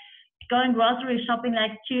like going grocery shopping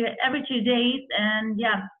like every 2 days, and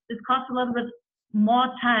this costs a little bit more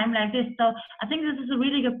time like this. So I think this is a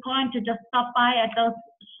really good point to just stop by at those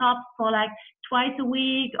shops for like twice a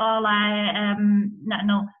week, or like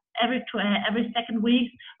every second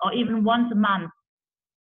week, or even once a month.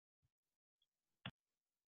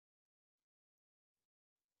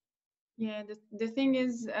 Yeah, the thing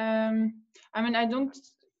is, I mean, I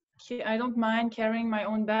don't mind carrying my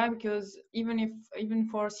own bag, because even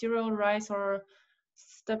for cereal, rice, or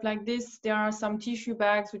stuff like this, there are some tissue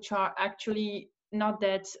bags which are actually not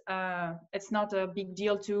that. It's not a big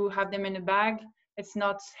deal to have them in a bag. It's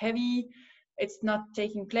not heavy. It's not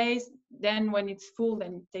taking place. Then when it's full,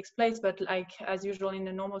 then it takes place. But like as usual in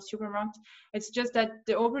a normal supermarket, it's just that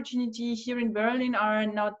the opportunity here in Berlin are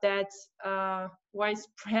not that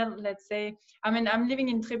widespread, let's say. I mean, I'm living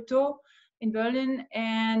in Treptow in Berlin,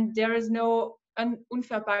 and there is no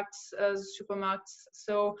unverpackt supermarket.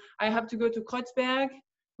 So I have to go to Kreuzberg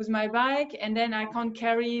with my bike, and then I can't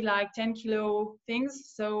carry like 10-kilo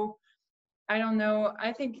things. So I don't know.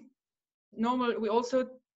 I think we also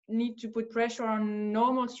need to put pressure on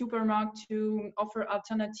normal supermarket to offer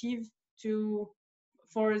alternative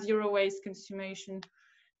for zero waste consumption.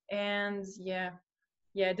 And yeah,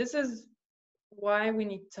 this is why we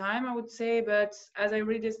need time, I would say. But as I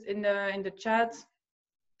read this in the chat,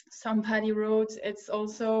 somebody wrote it's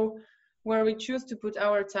also where we choose to put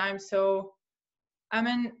our time. So I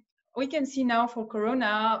mean, we can see now for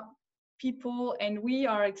Corona, people and we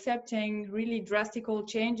are accepting really drastic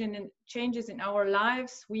changes in our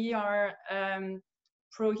lives. We are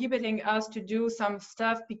prohibiting us to do some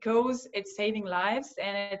stuff because it's saving lives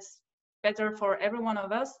and it's better for every one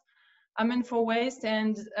of us. I mean, for waste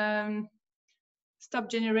and stop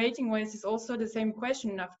generating waste is also the same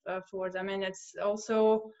question afterwards. I mean, it's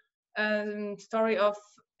also a story of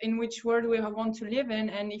in which world we want to live in,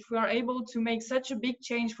 and if we are able to make such a big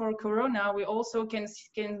change for Corona, we also can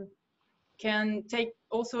take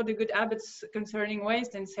also the good habits concerning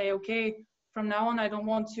waste and say, okay, from now on I don't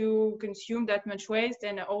want to consume that much waste,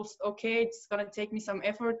 and also, okay, it's gonna take me some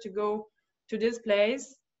effort to go to this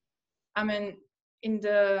place. I mean, in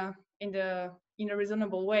a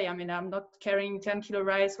reasonable way. I mean, I'm not carrying 10-kilo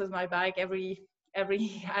rice with my bike every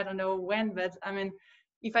I don't know when, but I mean,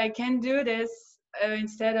 if I can do this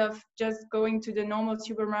instead of just going to the normal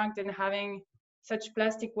supermarket and having such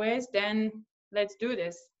plastic waste, then let's do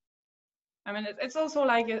this. I mean, it's also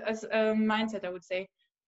like a mindset, I would say.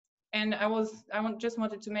 And just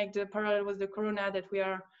wanted to make the parallel with the Corona, that we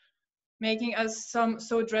are making us some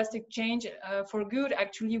so drastic change for good.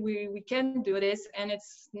 Actually, we can do this, and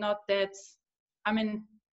it's not that. I mean,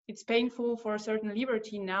 it's painful for a certain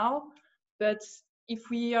liberty now, but if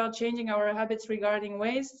we are changing our habits regarding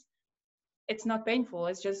waste, it's not painful.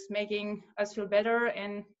 It's just making us feel better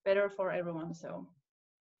and better for everyone. So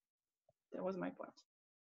that was my point.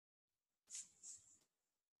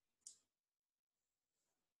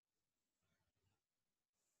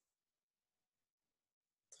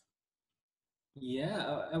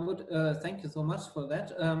 Yeah, I would thank you so much for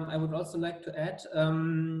that. I would also like to add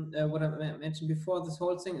what I mentioned before. This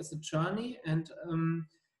whole thing is a journey, and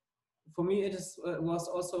for me, it was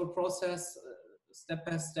also a process, step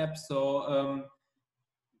by step. So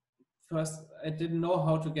first, I didn't know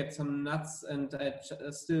how to get some nuts, and I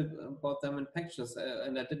still bought them in packages,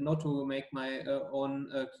 and I didn't know to make my own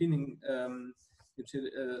cleaning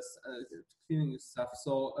cleaning stuff.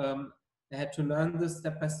 So I had to learn this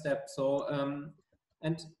step by step. So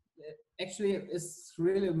and actually, it's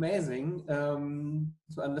really amazing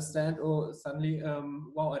to understand. Oh, suddenly,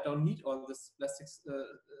 wow! I don't need all this plastic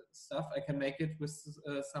stuff. I can make it with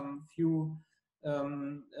some few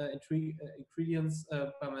ingredients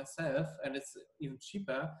by myself, and it's even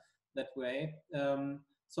cheaper that way.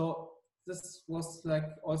 So this was like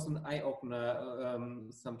also an eye-opener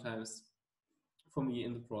sometimes for me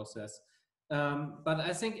in the process. But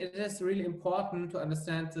I think it is really important to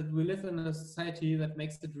understand that we live in a society that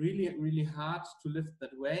makes it really, really hard to live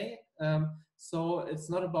that way. So it's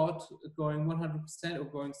not about going 100% or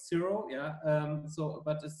going zero, yeah.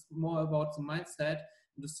 But it's more about the mindset,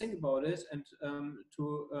 to think about it, and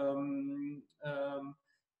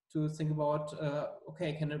to think about,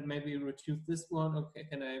 okay, can I maybe reduce this one? Okay,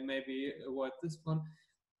 can I maybe avoid this one?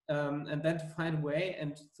 And then to find a way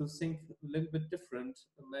and to think a little bit different,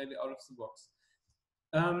 maybe out of the box.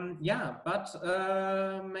 Yeah, but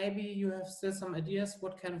maybe you have still some ideas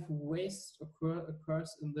what kind of waste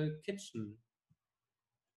occurs in the kitchen.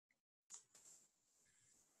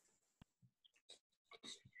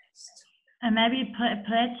 Maybe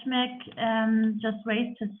Prečmek just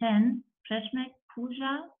raised his hand. Prečmek,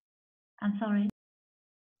 Pooja? I'm sorry.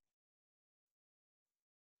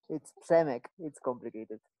 It's Przemek. It's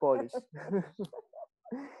complicated. Polish.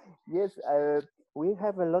 Yes, we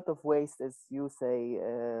have a lot of waste, as you say,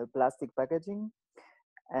 plastic packaging.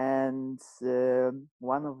 And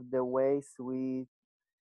one of the ways we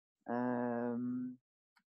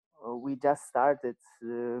just started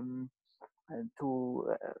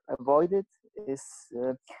avoid it is,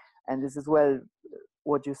 and this is well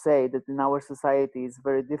what you say, that in our society it's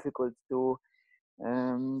very difficult to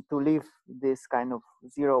live this kind of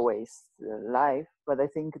zero waste life. But I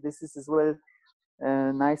think this is as well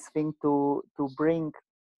a nice thing to bring,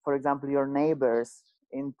 for example, your neighbors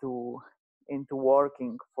into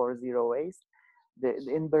working for zero waste.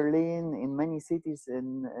 In Berlin, in many cities,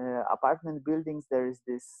 in apartment buildings, there is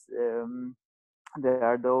this. There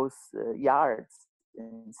are those yards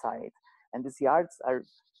inside, and these yards are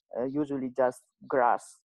usually just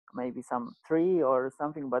grass, maybe some tree or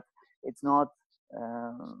something, but it's not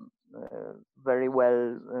very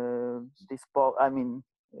well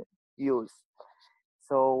used.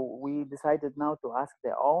 So we decided now to ask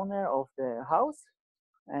the owner of the house,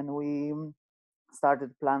 and we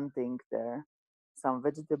started planting there some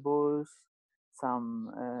vegetables,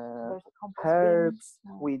 some herbs.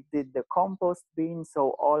 We did the compost bin,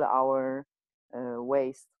 so all our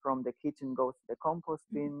waste from the kitchen goes to the compost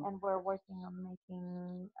bin. And we're working on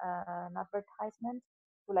making an advertisement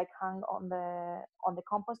to like hang on the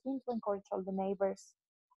compost bin to encourage all the neighbors,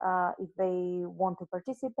 if they want to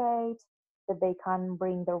participate, that they can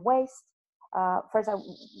bring their waste. First,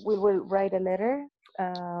 we will write a letter.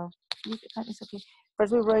 It's okay.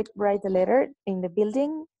 First, we write a letter in the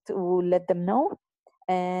building to let them know,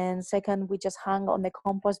 and second, we just hang on the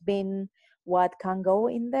compost bin what can go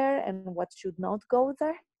in there and what should not go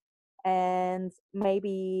there. And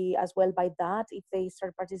maybe as well by that, if they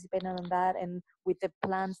start participating on that, and with the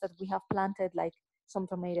plants that we have planted, like some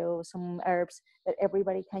tomatoes, some herbs that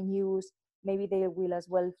everybody can use, maybe they will as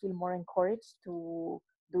well feel more encouraged to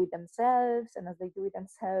do it themselves. And as they do it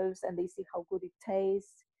themselves and they see how good it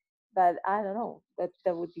tastes, that I don't know, that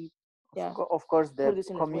would be, yeah. Of course, the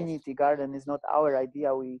community garden is not our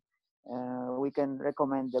idea. We can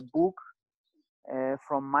recommend the book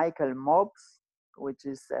from Michael Mobbs, which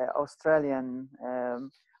is an Australian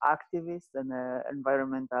activist and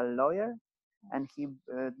environmental lawyer, and he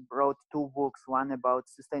wrote 2 books, one about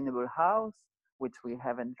sustainable house, which we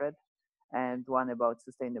haven't read, and one about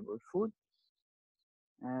sustainable food.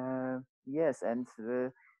 Yes, and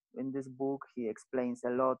in this book he explains a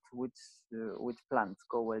lot which plants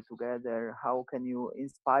go well together. How can you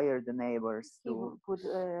inspire the neighbors to put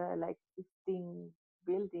like 15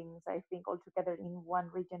 buildings, I think, all together in one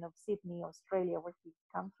region of Sydney, Australia, where he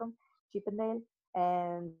comes from, Chippendale,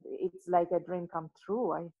 and it's like a dream come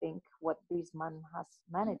true. I think what this man has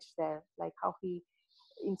managed there, like how he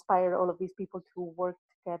inspired all of these people to work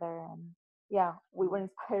together, and yeah, we were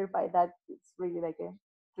inspired by that. It's really like a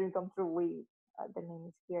dream come true. We the name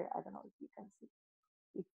is here. I don't know if you can see,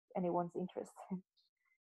 if anyone's interested.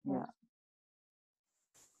 Yeah.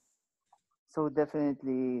 So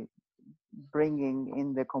definitely bringing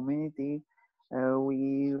in the community.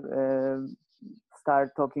 We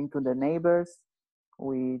start talking to the neighbors.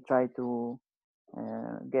 We try to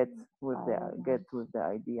get with the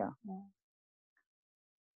idea.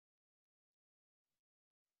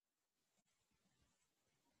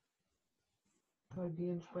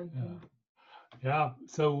 Yeah.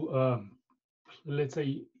 So let's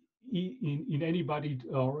say in anybody,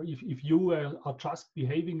 or if you are just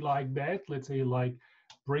behaving like that, let's say like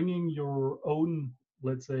bringing your own,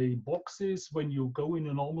 let's say, boxes when you go in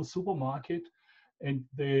a normal supermarket, and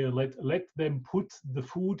they let them put the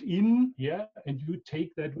food in, yeah, and you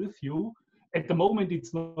take that with you. At the moment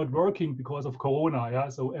it's not working because of Corona, yeah,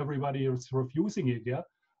 so everybody is refusing it, yeah.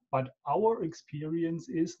 But our experience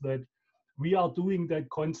is that we are doing that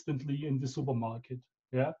constantly in the supermarket,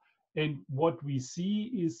 yeah. And what we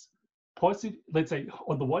see is positive. Let's say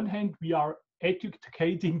on the one hand, we are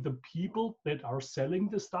educating the people that are selling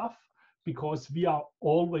the stuff, because we are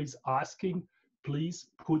always asking, please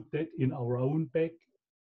put that in our own bag,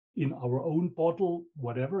 in our own bottle,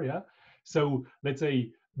 whatever, yeah. So let's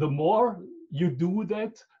say the more you do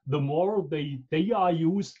that, the more they are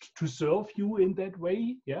used to serve you in that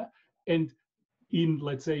way, yeah. And in,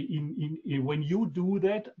 let's say, in when you do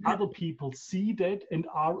that, other people see that and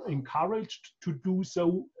are encouraged to do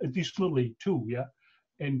so additionally too, yeah.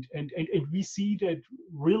 And we see that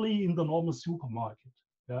really in the normal supermarket,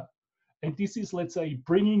 yeah. And this is, let's say,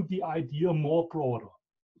 bringing the idea more broader.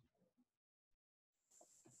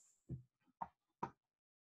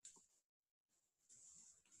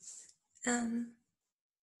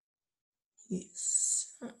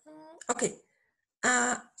 Yes. Okay.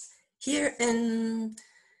 Here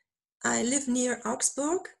I live near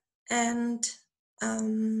Augsburg, and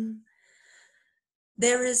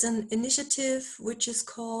there is an initiative which is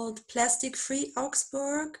called Plastic Free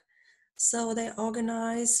Augsburg. So they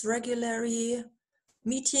organize regularly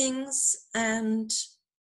meetings and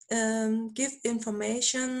give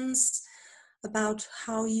informations about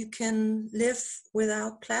how you can live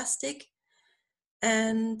without plastic.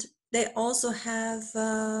 And they also have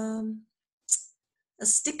a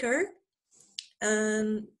sticker,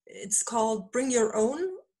 and it's called Bring Your Own,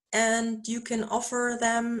 and you can offer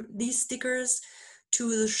them these stickers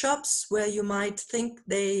to the shops where you might think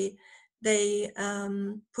they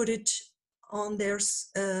put it on their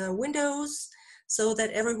windows, so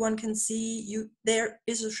that everyone can see you. There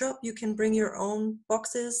is a shop, you can bring your own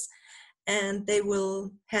boxes and they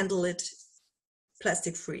will handle it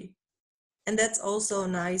plastic free. And that's also a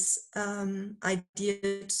nice idea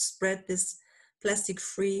to spread this plastic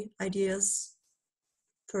free ideas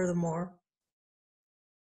furthermore.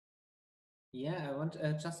 Yeah,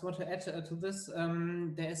 I just want to add to this.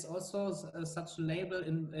 There is also such a label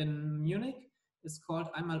in Munich. It's called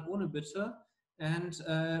Einmal ohne Bitte. And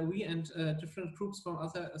we and different groups from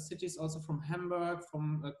other cities, also from Hamburg,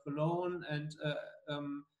 from Cologne, and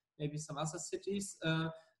maybe some other cities,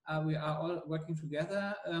 we are all working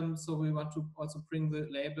together. So we want to also bring the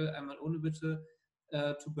label Einmal ohne Bitte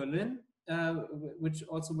to Berlin, which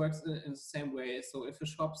also works in the same way. So if a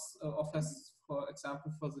shop offers, for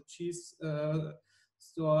example, for the cheese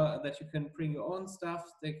store, that you can bring your own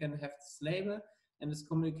stuff, they can have this label, and it's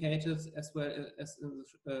communicated as well as in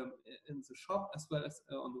the shop, as well as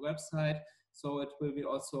on the website. So it will be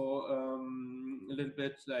also a little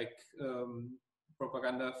bit like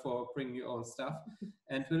propaganda for bringing your own stuff,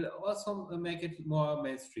 and will also make it more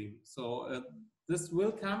mainstream. So this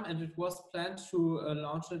will come, and it was planned to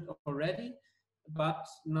launch it already, but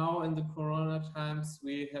now in the Corona times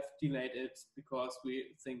we have delayed it because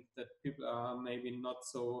we think that people are maybe not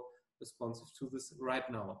so responsive to this right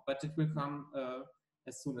now. But it will come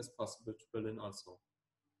as soon as possible to Berlin also.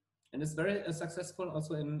 And it's very successful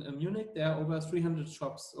also in Munich. There are over 300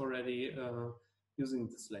 shops already using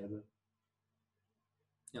this label.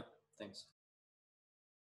 Yeah, thanks.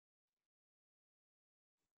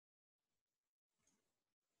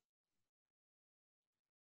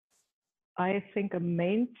 I think a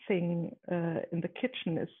main thing in the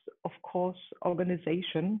kitchen is, of course,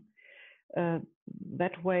 organization.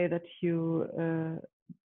 That way that you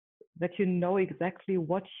know exactly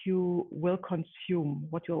what you will consume,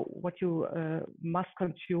 what you must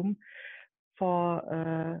consume for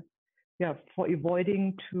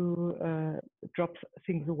avoiding to drop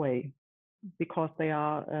things away, because they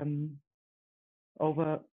are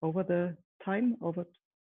overdue.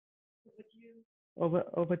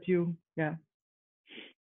 Yeah.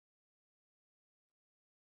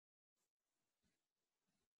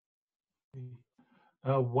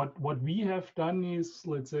 What we have done is,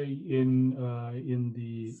 let's say, in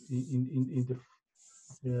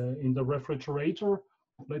the refrigerator,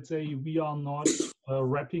 let's say we are not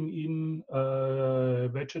wrapping in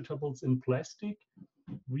vegetables in plastic.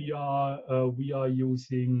 We are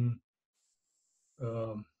using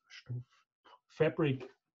fabric.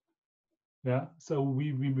 Yeah, so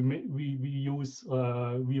we use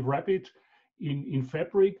we wrap it in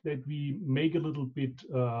fabric that we make a little bit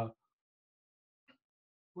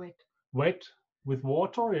wet with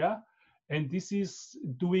water, yeah, and this is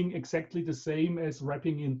doing exactly the same as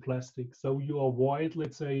wrapping in plastic. So you avoid,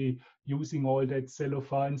 let's say, using all that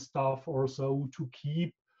cellophane stuff or so to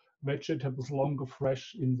keep vegetables longer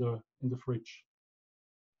fresh in the fridge.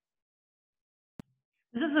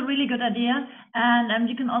 This is a really good idea, and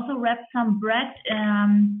you can also wrap some bread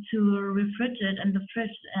to refrigerate in the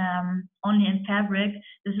fridge only in fabric.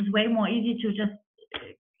 This is way more easy to just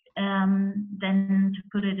than to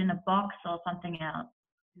put it in a box or something else.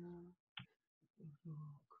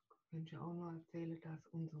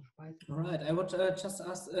 All right, I would just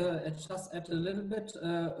add a little bit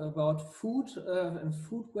about food and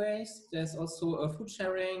food waste. There's also food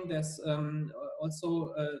sharing. There's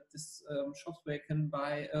also this shops where you can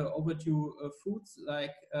buy overdue foods,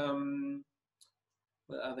 like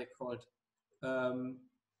what are they called?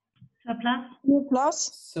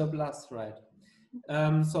 Surplus, right.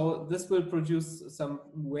 So this will produce some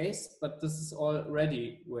waste, but this is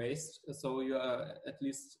already waste. So you are at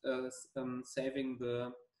least saving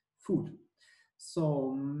the food.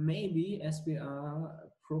 So maybe as we are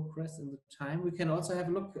progress in the time, we can also have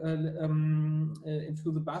a look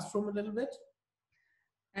into the bathroom a little bit.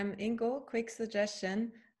 Ingo, quick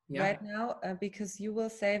suggestion. Yeah. Right now, because you will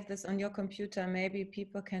save this on your computer, maybe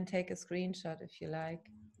people can take a screenshot if you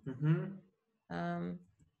like. Mm-hmm.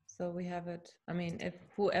 So we have it. I mean, if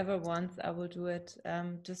whoever wants, I will do it.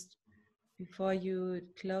 Just before you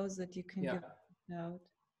close it, you can give it out.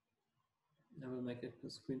 I will make it a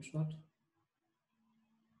screenshot.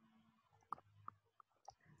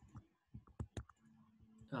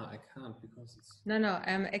 I can't because it's... No,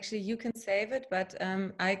 actually you can save it, but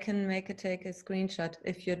I can take a screenshot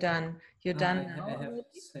if you're done. You're done now? I have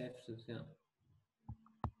saved it, yeah.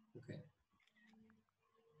 Okay.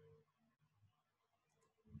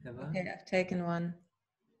 Okay, I've taken one.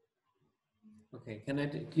 Okay, can I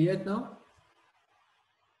clear it now?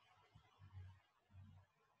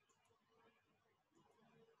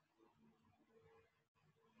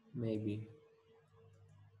 Maybe.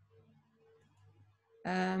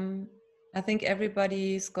 I think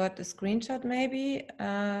everybody's got a screenshot maybe.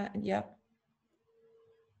 Yeah.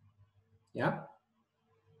 Yeah?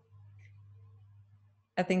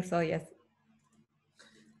 I think so, yes.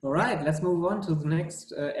 All right, let's move on to the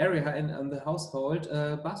next area in the household,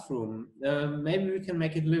 bathroom. Maybe we can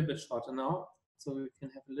make it a little bit shorter now, so we can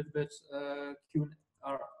have a little bit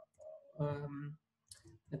Q&R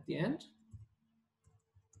at the end.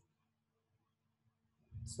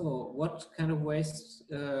 So what kind of waste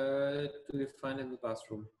do you find in the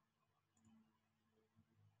bathroom?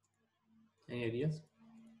 Any ideas?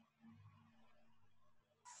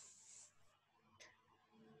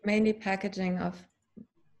 Mainly packaging of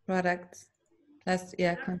products, plus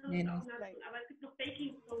containers.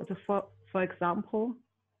 So for example,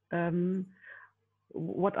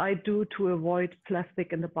 what I do to avoid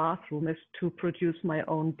plastic in the bathroom is to produce my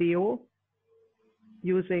own deo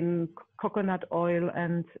using coconut oil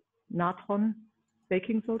and natron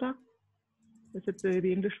baking soda. Is it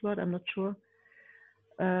the English word? I'm not sure.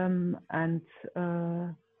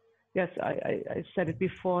 Yes, I said it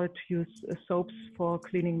before, to use soaps for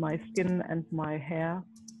cleaning my skin and my hair,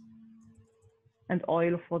 and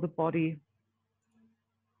oil for the body.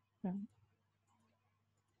 Yeah.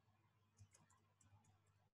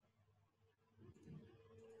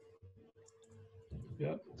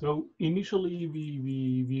 Yeah. So initially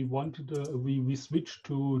we wanted we switched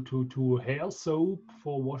to hair soap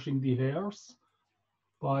for washing the hairs,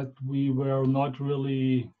 but we were not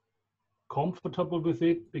really comfortable with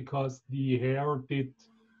it because the hair did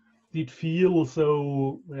feel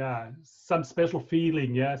so, some special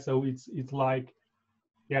feeling, so it's like,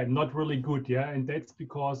 not really good, and that's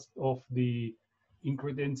because of the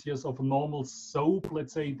ingredients of a normal soap.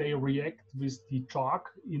 Let's say they react with the chalk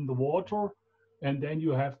in the water, and then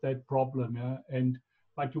you have that problem,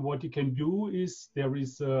 but what you can do is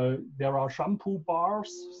there are shampoo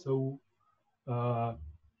bars, so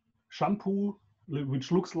shampoo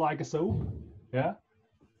which looks like a soap,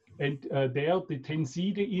 and there the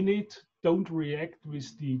tenside in it don't react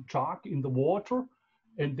with the chalk in the water,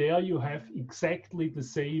 and there you have exactly the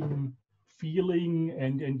same feeling,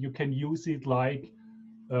 and you can use it like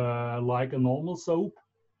a normal soap,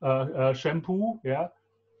 shampoo,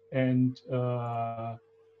 and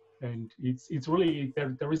it's really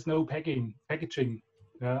there is no packaging,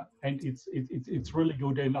 and it's really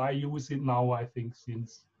good, and I use it now, I think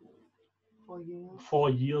since 4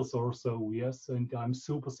 years or so, yes, and I'm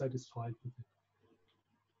super satisfied with it.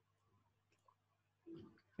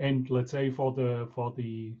 And let's say for the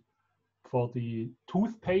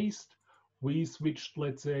toothpaste, we switched.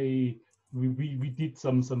 Let's say we did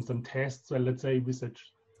some tests. Let's say with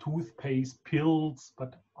such toothpaste pills,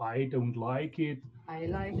 but I don't like it. I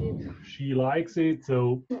like it. She likes it.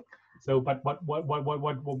 But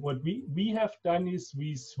what we have done is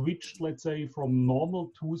we switched, let's say, from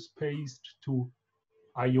normal toothpaste to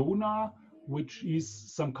Iona, which is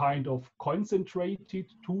some kind of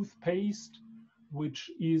concentrated toothpaste, which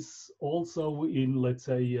is also in, let's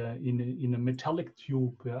say, in a metallic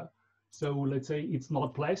tube. So let's say it's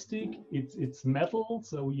not plastic, it's metal,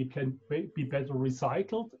 so you can be better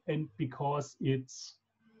recycled, and because it's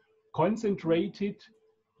concentrated,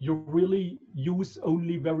 you really use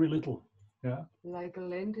only very little. Like a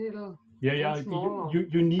lentil.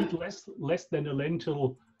 You need less than a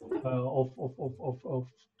lentil of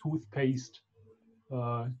toothpaste.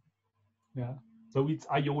 So it's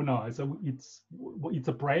Iona. So it's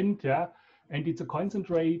a brand, and it's a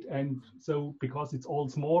concentrate, and so because it's all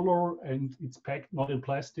smaller and it's packed not in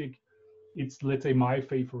plastic, it's, let's say, my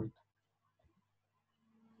favorite.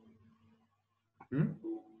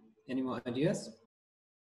 Any more ideas?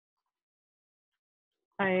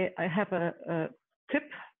 I have a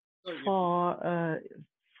tip for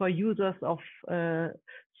users of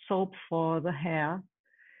soap for the hair,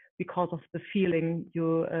 because of the feeling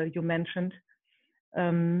you mentioned.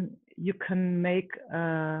 You can make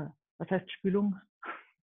was heißt Spülung?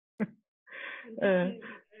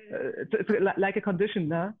 Like a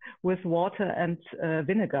conditioner with water and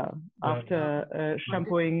vinegar after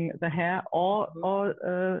shampooing the hair, or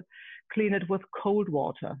clean it with cold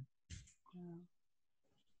water.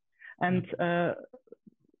 And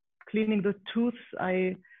cleaning the tooth,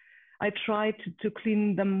 I try to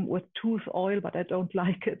clean them with tooth oil, but I don't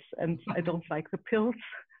like it, and I don't like the pills.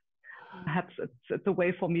 Perhaps it's a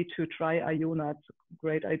way for me to try Iona. It's a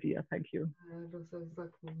great idea. Thank you.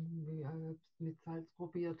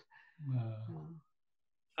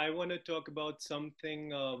 I want to talk about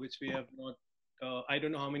something which we have not. I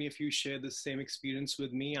don't know how many of you share the same experience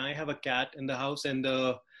with me. I have a cat in the house, and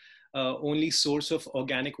the only source of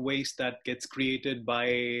organic waste that gets created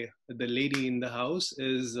by the lady in the house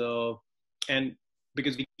is, and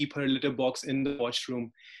because we keep her litter box in the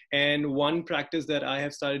washroom. And one practice that I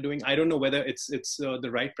have started doing, I don't know whether it's the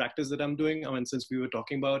right practice that I'm doing. I mean, since we were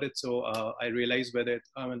talking about it, so I realized whether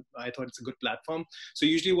I thought it's a good platform. So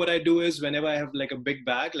usually what I do is whenever I have like a big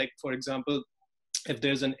bag, like for example, if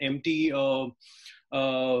there's an empty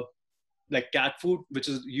like cat food, which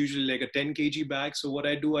is usually like a 10 kg bag. So what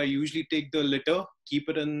I do, I usually take the litter, keep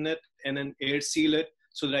it in it, and then air seal it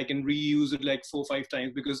so that I can reuse it like 4 or 5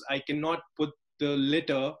 times, because I cannot put the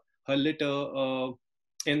litter, her litter,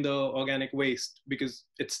 in the organic waste because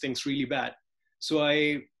it stinks really bad. So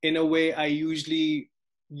in a way, I usually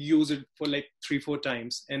use it for like 3 or 4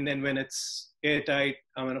 times. And then when it's airtight,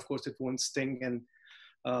 I mean, of course it won't stink. And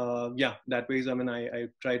yeah, that way, I mean, I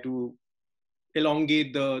try to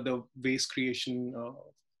elongate the waste creation.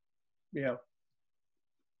 Yeah,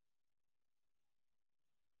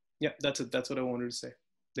 that's it. That's what I wanted to say,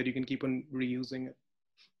 that you can keep on reusing it.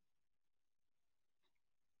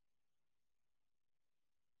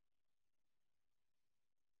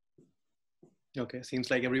 Okay, seems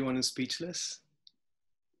like everyone is speechless.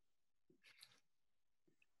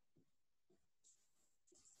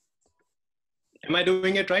 Am I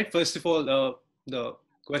doing it right? First of all, the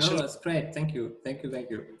question. No, that's great. Thank you. Thank you. Thank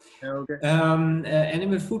you. Okay.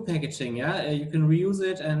 Animal food packaging. Yeah, you can reuse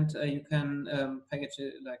it, and you can package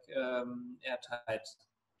it like airtight.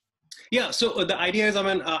 Yeah. So the idea is, I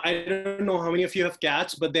mean, I don't know how many of you have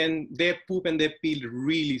cats, but then their poop and their pee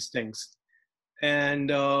really stinks. And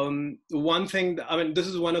one thing, I mean, this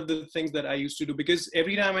is one of the things that I used to do, because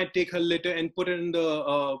every time I take her litter and put it in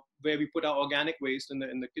the where we put our organic waste in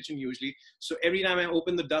the kitchen usually. So every time I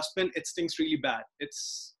open the dustbin, it stinks really bad.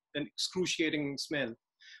 It's an excruciating smell.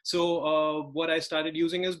 So what I started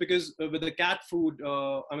using is, because with the cat food,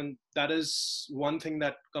 I mean, that is one thing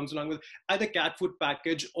that comes along with either cat food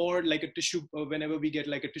package or like a tissue, whenever we get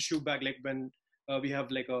like a tissue bag, like when we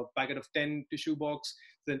have like a packet of 10 tissue box,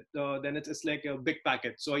 then it's like a big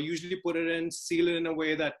packet. So I usually put it in, seal it in a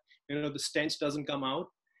way that, you know, the stench doesn't come out,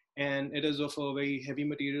 and it is of a very heavy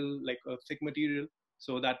material, like a thick material.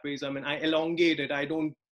 So that way, I mean, I elongate it. I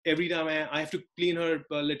don't, every time I have to clean her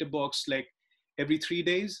litter box like every 3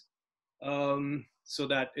 days, so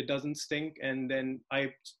that it doesn't stink. And then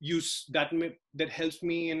I use that helps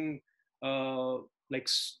me in like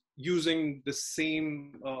using the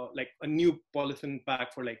same like a new polythene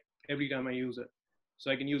pack for like every time I use it.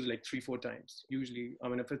 So I can use it like 3 or 4 times usually. I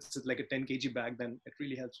mean, if it's like a 10 kg bag, then it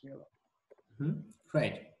really helps me a lot. Mm-hmm.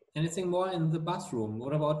 Great. Anything more in the bathroom?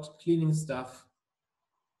 What about cleaning stuff?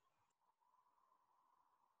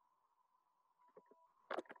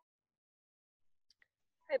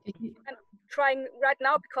 I'm trying right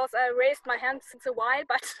now because I raised my hand since a while,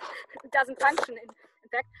 but it doesn't function in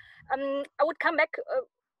fact. I would come back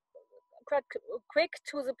quite quick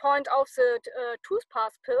to the point of the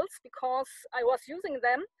toothpaste pills, because I was using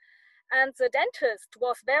them, and the dentist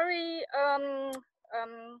was very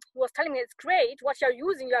was telling me it's great what you're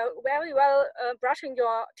using, you're very well brushing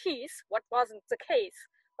your teeth, what wasn't the case,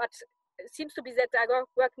 but it seems to be that they're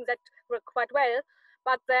working that quite well,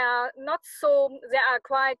 but they're not so, they are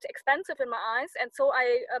quite expensive in my eyes. And so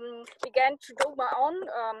I began to do my own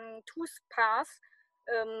toothpaste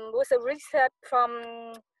with a recipe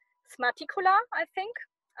from Smarticula, I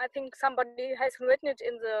think somebody has written it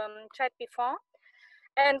in the chat before.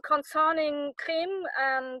 And concerning cream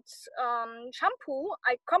and shampoo,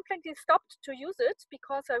 I completely stopped to use it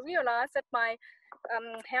because I realized that my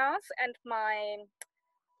hairs and my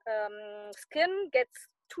skin gets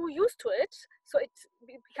too used to it, so it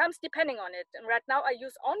becomes depending on it. And right now I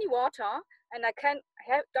use only water, and I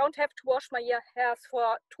don't have to wash my hairs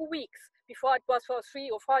for 2 weeks. Before it was for 3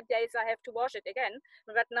 or 4 days I have to wash it again.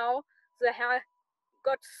 And right now the hair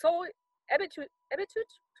got so habituated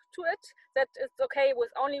to it that it's okay with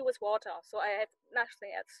only with water, so I have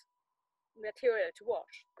nothing else material to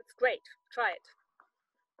wash. It's great. Try it.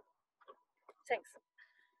 Thanks.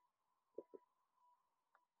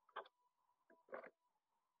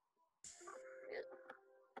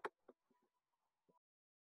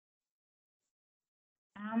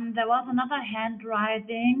 There was another hand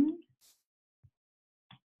rising.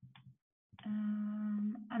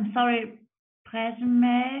 I'm sorry,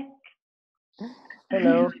 Premek.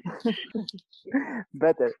 Hello.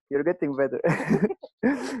 Better. You're getting better.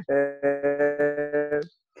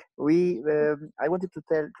 I wanted to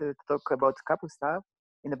talk about a couple stuff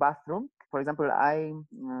in the bathroom. For example, I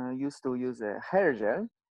used to use a hair gel,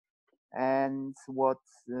 and what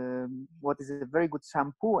is a very good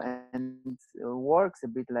shampoo and works a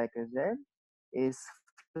bit like a gel is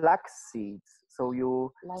flax seeds. So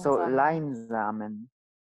lime and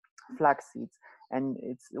flax seeds, and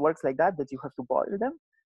it works like that you have to boil them,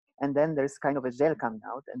 and then there's kind of a gel coming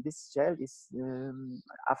out, and this gel is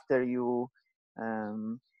after you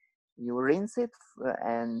rinse it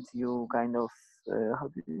and you kind of how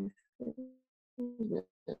do you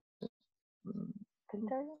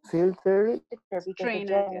filter it, because Strain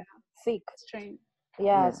the it, gel yeah. thick. Strain.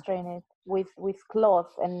 Yeah, strain it with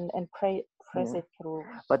cloth and press it through.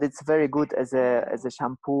 But it's very good as a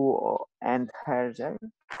shampoo and hair gel.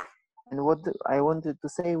 And what I wanted to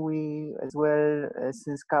say, we as well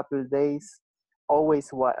since couple days, always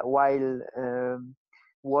while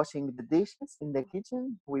washing the dishes in the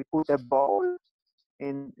kitchen, we put a bowl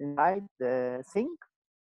inside the sink,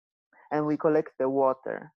 and we collect the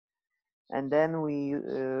water, and then we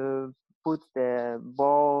put the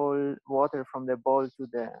water from the bowl to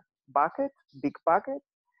the bucket, big bucket,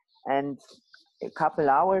 and a couple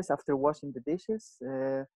hours after washing the dishes,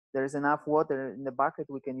 there's enough water in the bucket,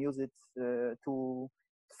 we can use it to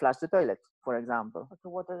flush the toilet, for example. Or to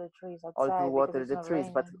water the trees outside. Or to water the trees,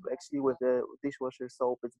 raining. but actually with the dishwasher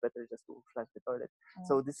soap, it's better just to flush the toilet.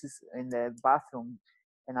 So this is in the bathroom,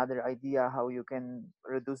 another idea how you can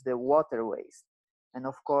reduce the water waste. And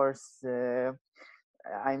of course,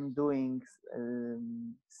 I'm doing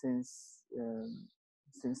since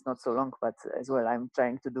not so long, but as well, I'm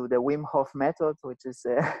trying to do the Wim Hof method, which is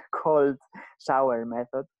a cold shower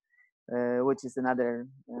method, which is another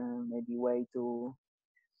maybe way to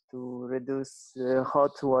reduce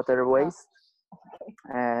hot water waste.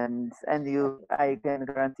 And I can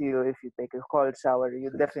guarantee you, if you take a cold shower, you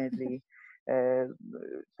definitely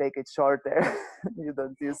take it shorter. You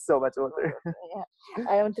don't use so much water. Yeah,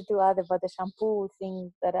 I wanted to add about the shampoo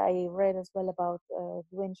thing that I read as well about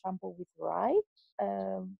doing shampoo with rye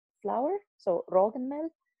flour, so Roggenmehl.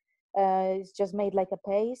 It's just made like a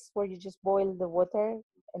paste where you just boil the water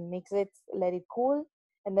and mix it, let it cool,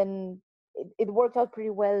 and then it worked out pretty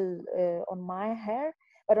well on my hair,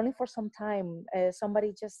 but only for some time.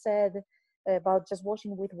 Somebody just said about just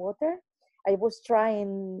washing with water. I was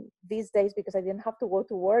trying these days because I didn't have to go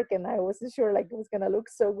to work, and I wasn't sure like it was gonna look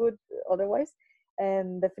so good otherwise.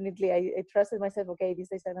 And definitely I trusted myself, okay, these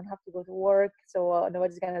days I don't have to go to work, so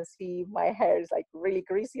nobody's gonna see my hair is like really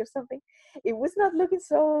greasy or something. It was not looking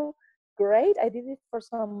so great. I did it for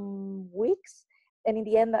some weeks, and in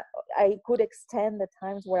the end I could extend the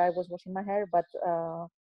times where I was washing my hair, but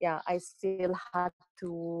yeah, I still had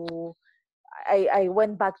to I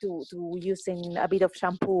went back to using a bit of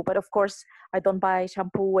shampoo, but of course I don't buy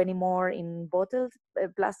shampoo anymore in bottled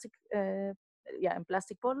plastic in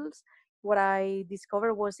plastic bottles. What I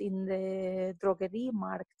discovered was in the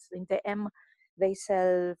drogeriemarkts, in the M, they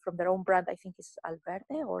sell from their own brand, I think it's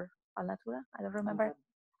Alverde or Alnatura, I don't remember.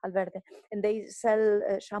 Alverde. And they sell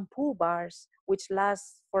shampoo bars which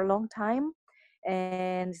last for a long time,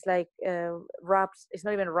 and it's like wrapped, it's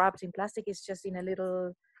not even wrapped in plastic, it's just in a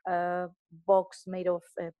little box made of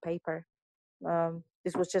paper.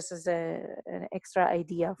 This was just as an extra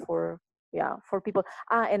idea for people.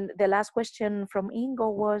 And the last question from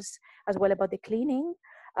Ingo was as well about the cleaning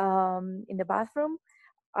in the bathroom.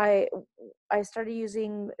 I started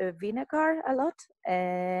using vinegar a lot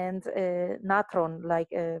and natron, like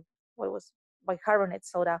what was bicarbonate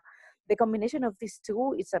soda. The combination of these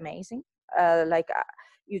two is amazing.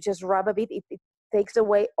 You just rub a bit, it takes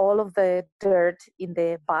away all of the dirt in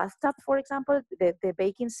the bathtub, for example. The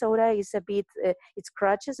baking soda is a bit, it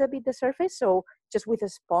scratches a bit the surface. So just with a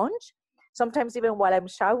sponge, sometimes even while I'm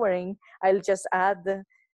showering, I'll just add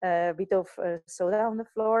a bit of soda on the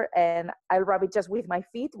floor, and I'll rub it just with my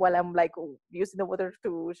feet while I'm like using the water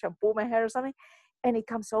to shampoo my hair or something, and it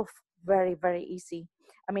comes off very, very easy.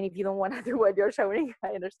 I mean, if you don't want to do while you're showering, I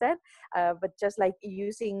understand, but just like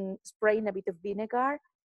spraying a bit of vinegar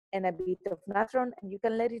and a bit of natron, and you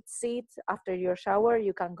can let it sit after your shower.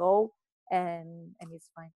 You can go and it's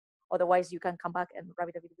fine. Otherwise, you can come back and rub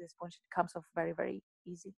it a bit with a sponge. It comes off very, very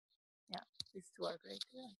easy. Yeah, these two are great.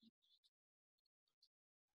 Yeah.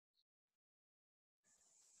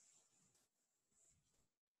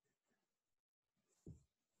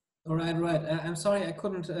 All right. I'm sorry I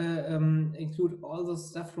couldn't include all the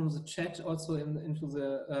stuff from the chat also into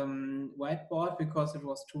the whiteboard because it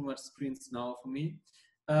was too much screens now for me.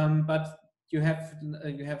 but you have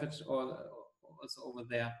it all also over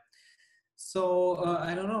there. So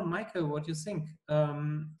I don't know, Michael, what do you think?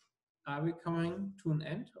 Are we coming to an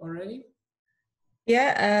end already?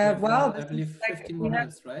 Yeah, well, I believe 15 more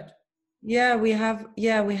minutes, right? Yeah, we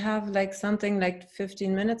have like something like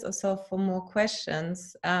 15 minutes or so for more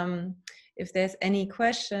questions. If there's any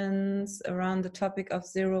questions around the topic of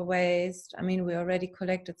zero waste, I mean, we already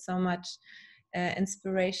collected so much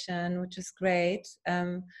inspiration, which is great.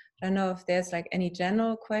 I don't know if there's like any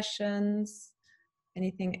general questions,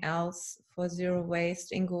 anything else for zero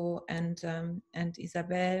waste, Ingo and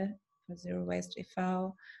Isabelle for zero waste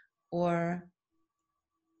e.V. or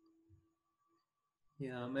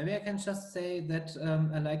yeah, maybe I can just say that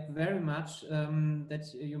I like very much that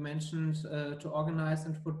you mentioned to organize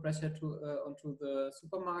and to put pressure to onto the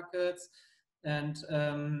supermarkets and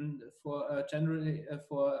for generally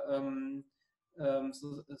for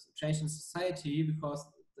change in society, because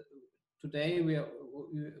today we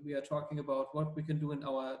are talking about what we can do in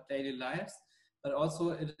our daily lives, but also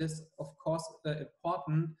it is of course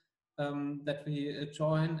important that we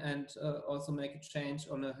join and also make a change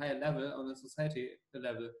on a higher level, on a society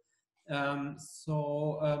level.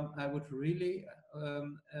 So I would really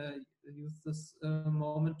use this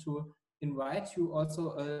moment to invite you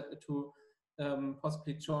also to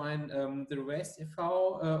possibly join the Zero Waste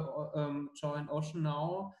e.V., join Ocean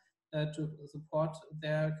Now to support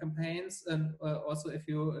their campaigns. And also if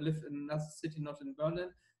you live in another city, not in Berlin,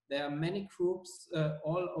 there are many groups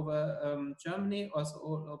all over Germany, also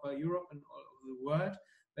all over Europe and all over the world,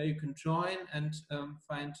 where you can join and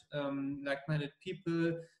find like-minded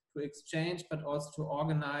people to exchange, but also to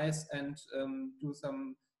organize and do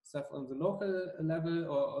some stuff on the local level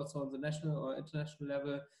or also on the national or international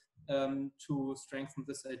level to strengthen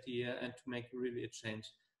this idea and to make really a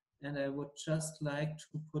change. And I would just like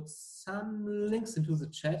to put some links into the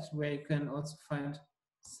chat where you can also find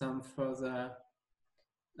some further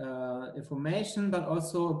information, but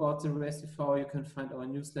also about the Zero Waste e.V. You can find our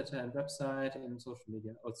newsletter and website and social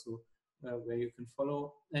media also where you can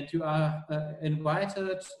follow. And you are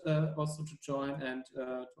invited also to join and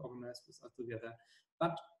to organize with us together.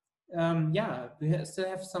 But yeah, we still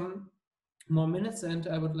have some more minutes, and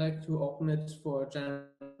I would like to open it for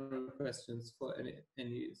general questions for any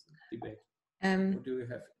debate. What do you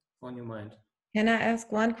have on your mind? Can I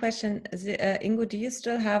ask one question? Ingo, do you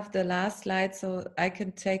still have the last slide so I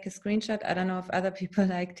can take a screenshot? I don't know if other people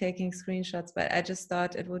like taking screenshots, but I just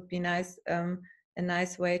thought it would be nice, a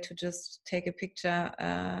nice way to just take a picture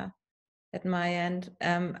at my end.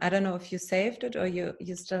 I don't know if you saved it or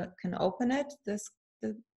you still can open it, the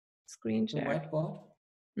screen share. The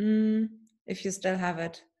whiteboard? If you still have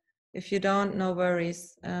it. If you don't, no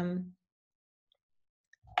worries.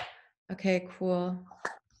 Okay, cool.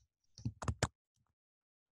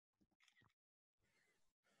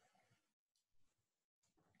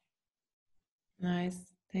 Nice,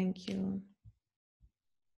 thank you.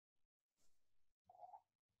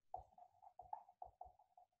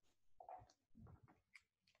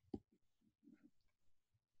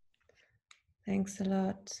 Thanks a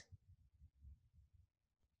lot.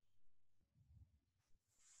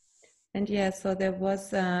 And yeah, so there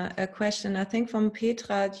was a question, I think from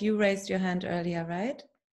Petra. You raised your hand earlier, right?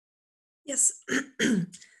 Yes.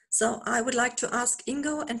 So I would like to ask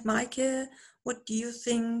Ingo and Maike, what do you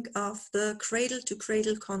think of the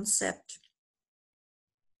cradle-to-cradle concept?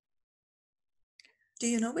 Do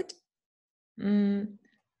you know it?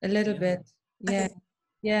 A little bit, yeah. Okay.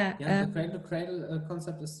 Yeah. Yeah, the cradle-to-cradle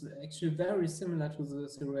concept is actually very similar to the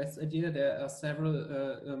Zero Waste idea. There are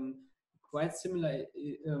several quite similar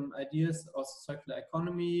ideas. Also, circular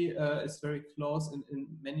economy is very close in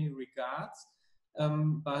many regards.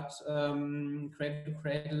 But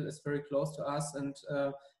cradle-to-cradle is very close to us, and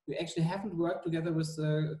we actually haven't worked together with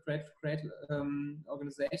the cradle-to-cradle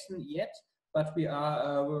organization yet. But we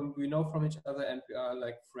we know from each other, and we are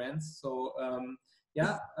like friends. So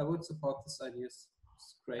yeah, I would support this idea. It's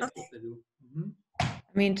great what they do.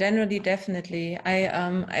 I mean, generally, definitely.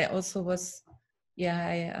 I also was,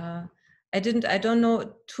 yeah, I don't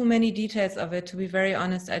know too many details of it, to be very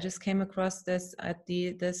honest. I just came across this at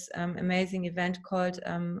this amazing event called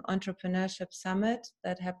Entrepreneurship Summit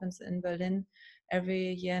that happens in Berlin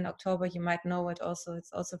every year in October. You might know it also.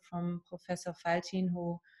 It's also from Professor Faltin,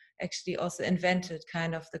 who actually also invented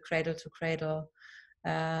kind of the cradle to cradle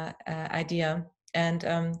idea. And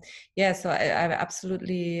yeah, so I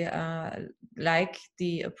absolutely like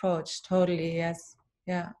the approach. Totally, yes,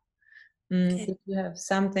 yeah. Okay. Did you have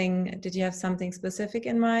something? Did you have something specific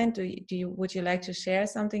in mind? Would you like to share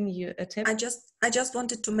something? A tip? I just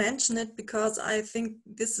wanted to mention it because I think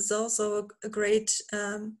this is also a great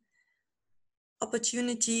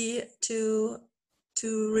opportunity to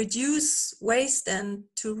reduce waste and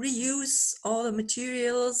to reuse all the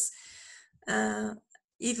materials,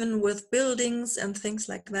 even with buildings and things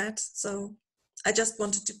like that. So I just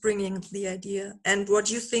wanted to bring in the idea and what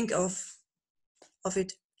you think of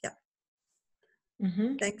it. Yeah.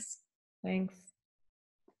 Mm-hmm. Thanks. Thanks.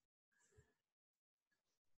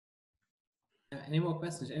 Any more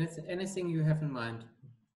questions? Anything you have in mind?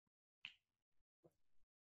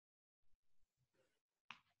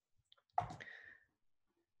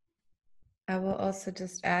 I will also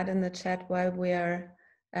just add in the chat while we are,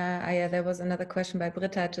 yeah, there was another question by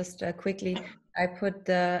Britta, just quickly. I put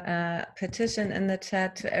the petition in the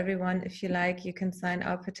chat to everyone. If you like, you can sign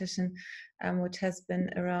our petition, which has been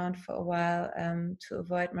around for a while, to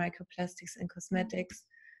avoid microplastics in cosmetics.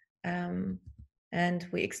 And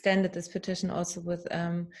we extended this petition also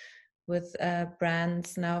with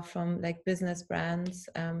brands now, from like business brands,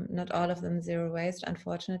 not all of them zero waste,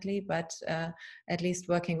 unfortunately, but at least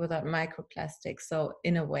working without microplastics. So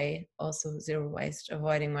in a way, also zero waste,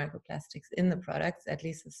 avoiding microplastics in the products, at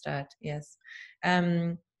least a start, yes.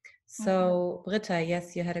 So Britta,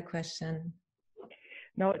 yes, you had a question.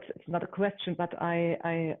 No, it's not a question, but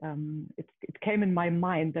it came in my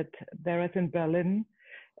mind that there is in Berlin,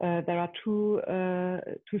 there are two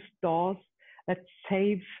stores that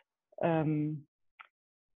save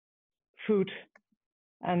food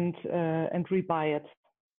and rebuy it.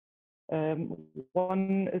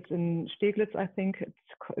 One is in Steglitz, I think.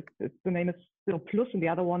 The name is Zero Plus, and the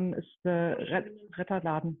other one is the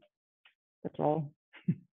Retterladen. That's all.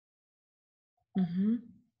 Mm-hmm.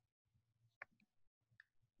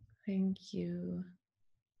 Thank you.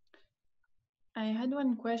 I had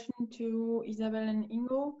one question to Isabelle and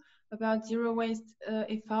Ingo about Zero Waste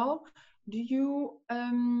e.V. Do you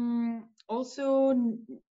also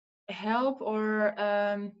help or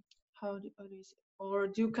how do you say, or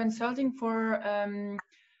do consulting for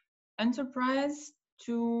enterprise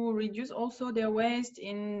to reduce also their waste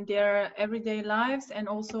in their everyday lives and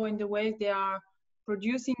also in the way they are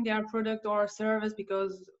producing their product or service?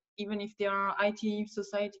 Because even if they are IT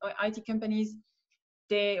society or IT companies,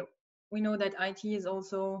 we know that IT is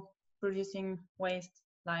also producing waste.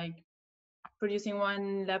 Like producing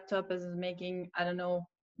one laptop is making, I don't know,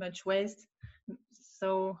 much waste.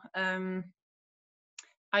 So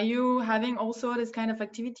are you having also this kind of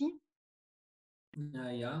activity?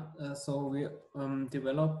 So we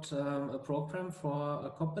developed a program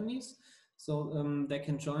for companies, so they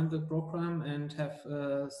can join the program and have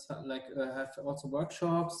have also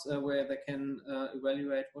workshops where they can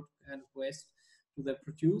evaluate what kind of waste do they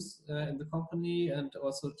produce in the company, and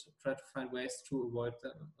also to try to find ways to avoid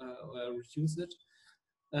them or reduce it.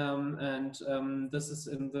 This is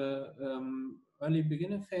in the early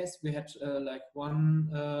beginning phase. We had like one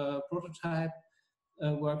prototype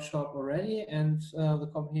workshop already, and the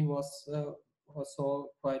company was also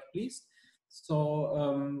quite pleased.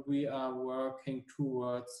 So we are working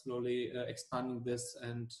towards slowly expanding this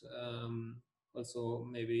and also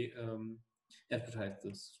maybe advertise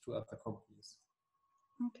this to other companies.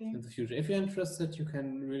 Okay. In the future, if you're interested, you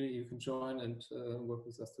can join and work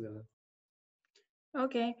with us together.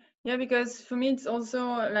 Okay, yeah, because for me it's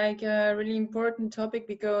also like a really important topic,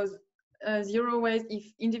 because zero waste,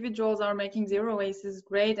 if individuals are making zero waste, is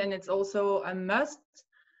great and it's also a must.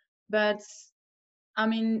 But I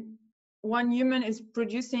mean, one human is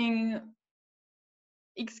producing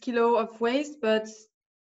X kilo of waste, but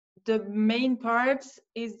the main part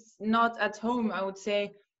is not at home. I would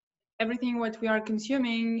say everything what we are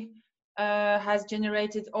consuming has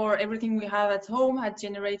generated, or everything we have at home has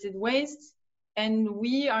generated waste, and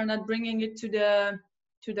we are not bringing it to the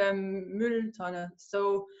Mülltonne.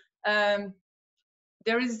 So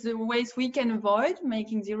there is ways we can avoid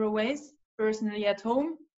making zero waste personally at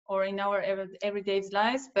home or in our everyday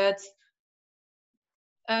lives, but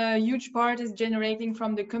a huge part is generating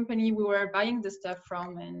from the company we were buying the stuff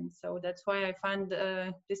from. And so that's why I find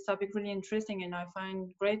this topic really interesting, and I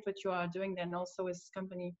find great what you are doing then also with this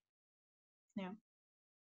company. Yeah.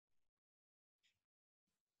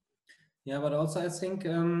 Yeah, but also I think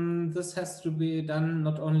this has to be done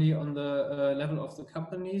not only on the level of the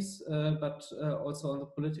companies, but also on the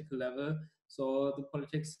political level. So the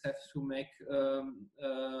politics have to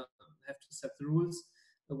have to set the rules,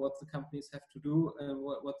 what the companies have to do and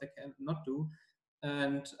what they cannot do.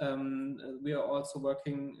 And we are also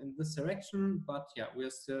working in this direction, but yeah, we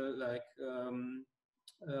are still like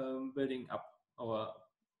building up our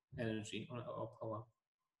energy or power.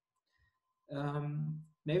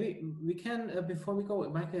 Maybe we can, before we go,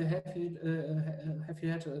 Michael, have you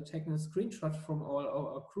had taken a screenshot from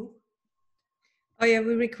our group? Oh yeah,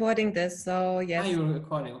 we're recording this, so yes. Ah, you're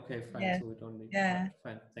recording. Okay, fine. Yeah. So we don't need. Yeah.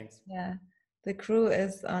 Fine. Thanks. Yeah. The crew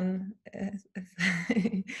is on.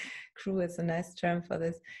 Crew is a nice term for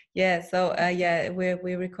this. Yeah. So yeah,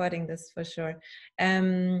 we're recording this for sure.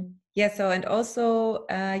 Yeah. So and also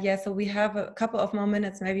yeah. So we have a couple of more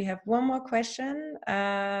minutes. Maybe have one more question.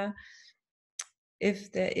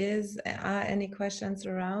 If there are any questions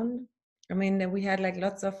around. I mean, we had like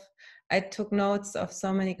lots of. I took notes of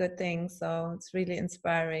so many good things, so it's really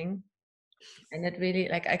inspiring. And it really,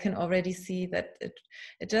 like, I can already see that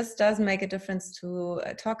it just does make a difference to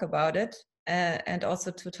talk about it and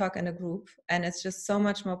also to talk in a group. And it's just so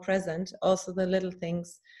much more present. Also the little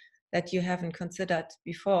things that you haven't considered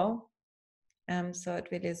before. So it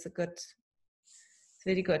really is it's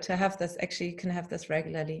really good to have this. Actually, you can have this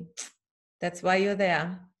regularly. That's why you're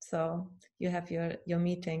there. So you have your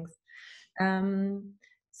meetings.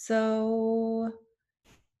 So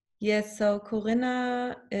yes, so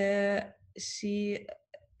Corinna, do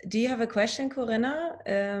you have a question, Corinna?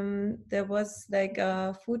 There was like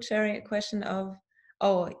a food sharing question of,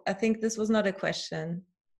 I think this was not a question.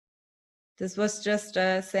 This was just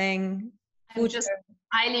saying I'm just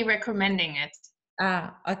highly recommending it.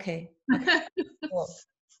 Ah, okay. Cool.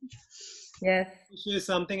 Yes. Here's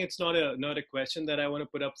something. It's not a question that I want to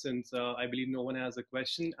put up, since I believe no one has a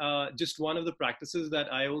question. Just one of the practices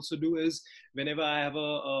that I also do is whenever I have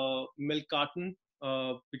a milk carton,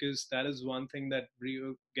 because that is one thing that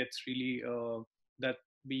gets really that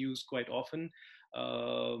we use quite often.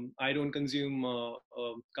 I don't consume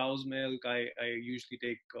cow's milk. I usually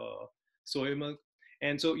take soy milk.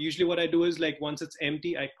 And so usually what I do is, like, once it's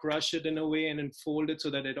empty, I crush it in a way and then fold it so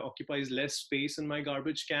that it occupies less space in my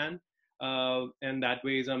garbage can. And that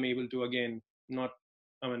way I'm able to, again,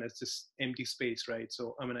 it's just empty space, right?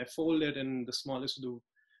 So, I fold it in the smallest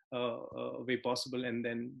way possible and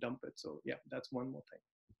then dump it. So yeah, that's one more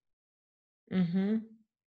thing. Mm-hmm.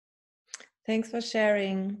 Thanks for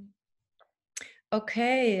sharing.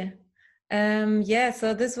 Okay. Yeah,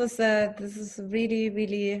 so this is a really,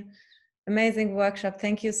 really amazing workshop.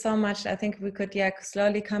 Thank you so much. I think we could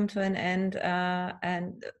slowly come to an end,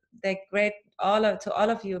 and great to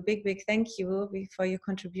all of you, a big thank you for your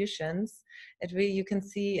contributions. It really, you can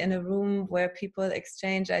see in a room where people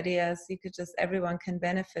exchange ideas, everyone can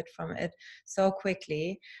benefit from it so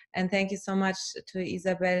quickly. And thank you so much to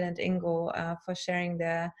Isabelle and Ingo for sharing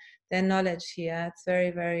their knowledge here. It's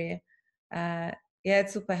very, very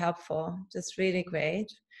it's super helpful, just really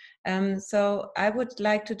great. So I would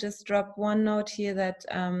like to just drop one note here that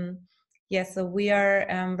so we are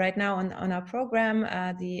right now on our program,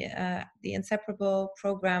 the Inseparable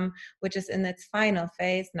program, which is in its final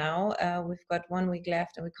phase now. We've got 1 week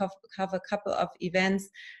left, and we cover a couple of events.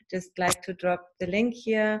 Just like to drop the link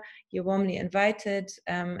here. You're warmly invited,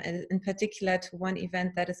 in particular to one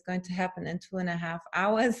event that is going to happen in 2.5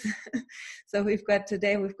 hours. So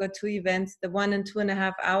today we've got 2 events. The one in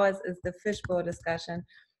 2.5 hours is the fishbowl discussion.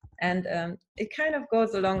 And it kind of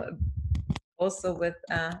goes along also with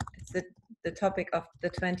the topic of the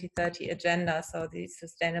 2030 agenda, so the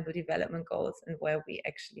Sustainable Development Goals, and where we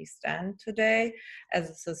actually stand today as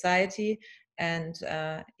a society. And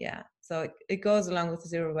so it goes along with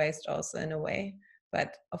zero waste also in a way.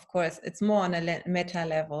 But of course, it's more on a meta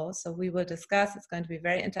level. So we will discuss. It's going to be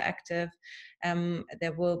very interactive.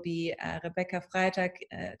 There will be Rebecca Freitag,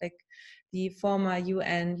 the former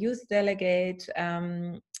UN youth delegate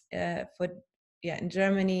in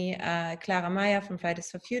Germany, Clara Meyer from Fridays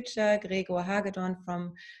for Future, Gregor Hagedorn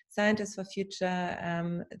from Scientists for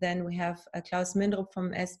Future. Then we have Klaus Mindrup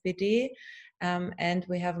from SPD, and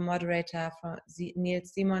we have a moderator from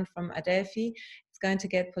Niels Simon from Adelphi. It's going to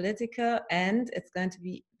get political, and it's going to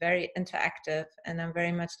be very interactive, and I'm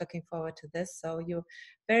very much looking forward to this. So you're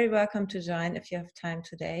very welcome to join if you have time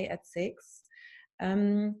today at 6.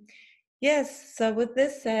 Yes, so with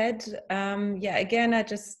this said, again, I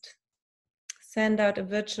just send out a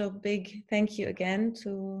virtual big thank you again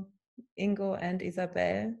to Ingo and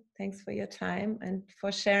Isabelle. Thanks for your time and for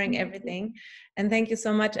sharing everything. And thank you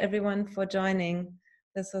so much, everyone, for joining.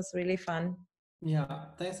 This was really fun. Yeah,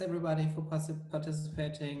 thanks everybody for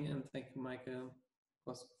participating, and thank you, Michael. It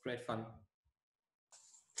was great fun.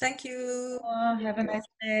 Thank you. Have a nice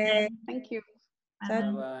day. Thank you.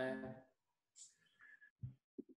 Bye-bye.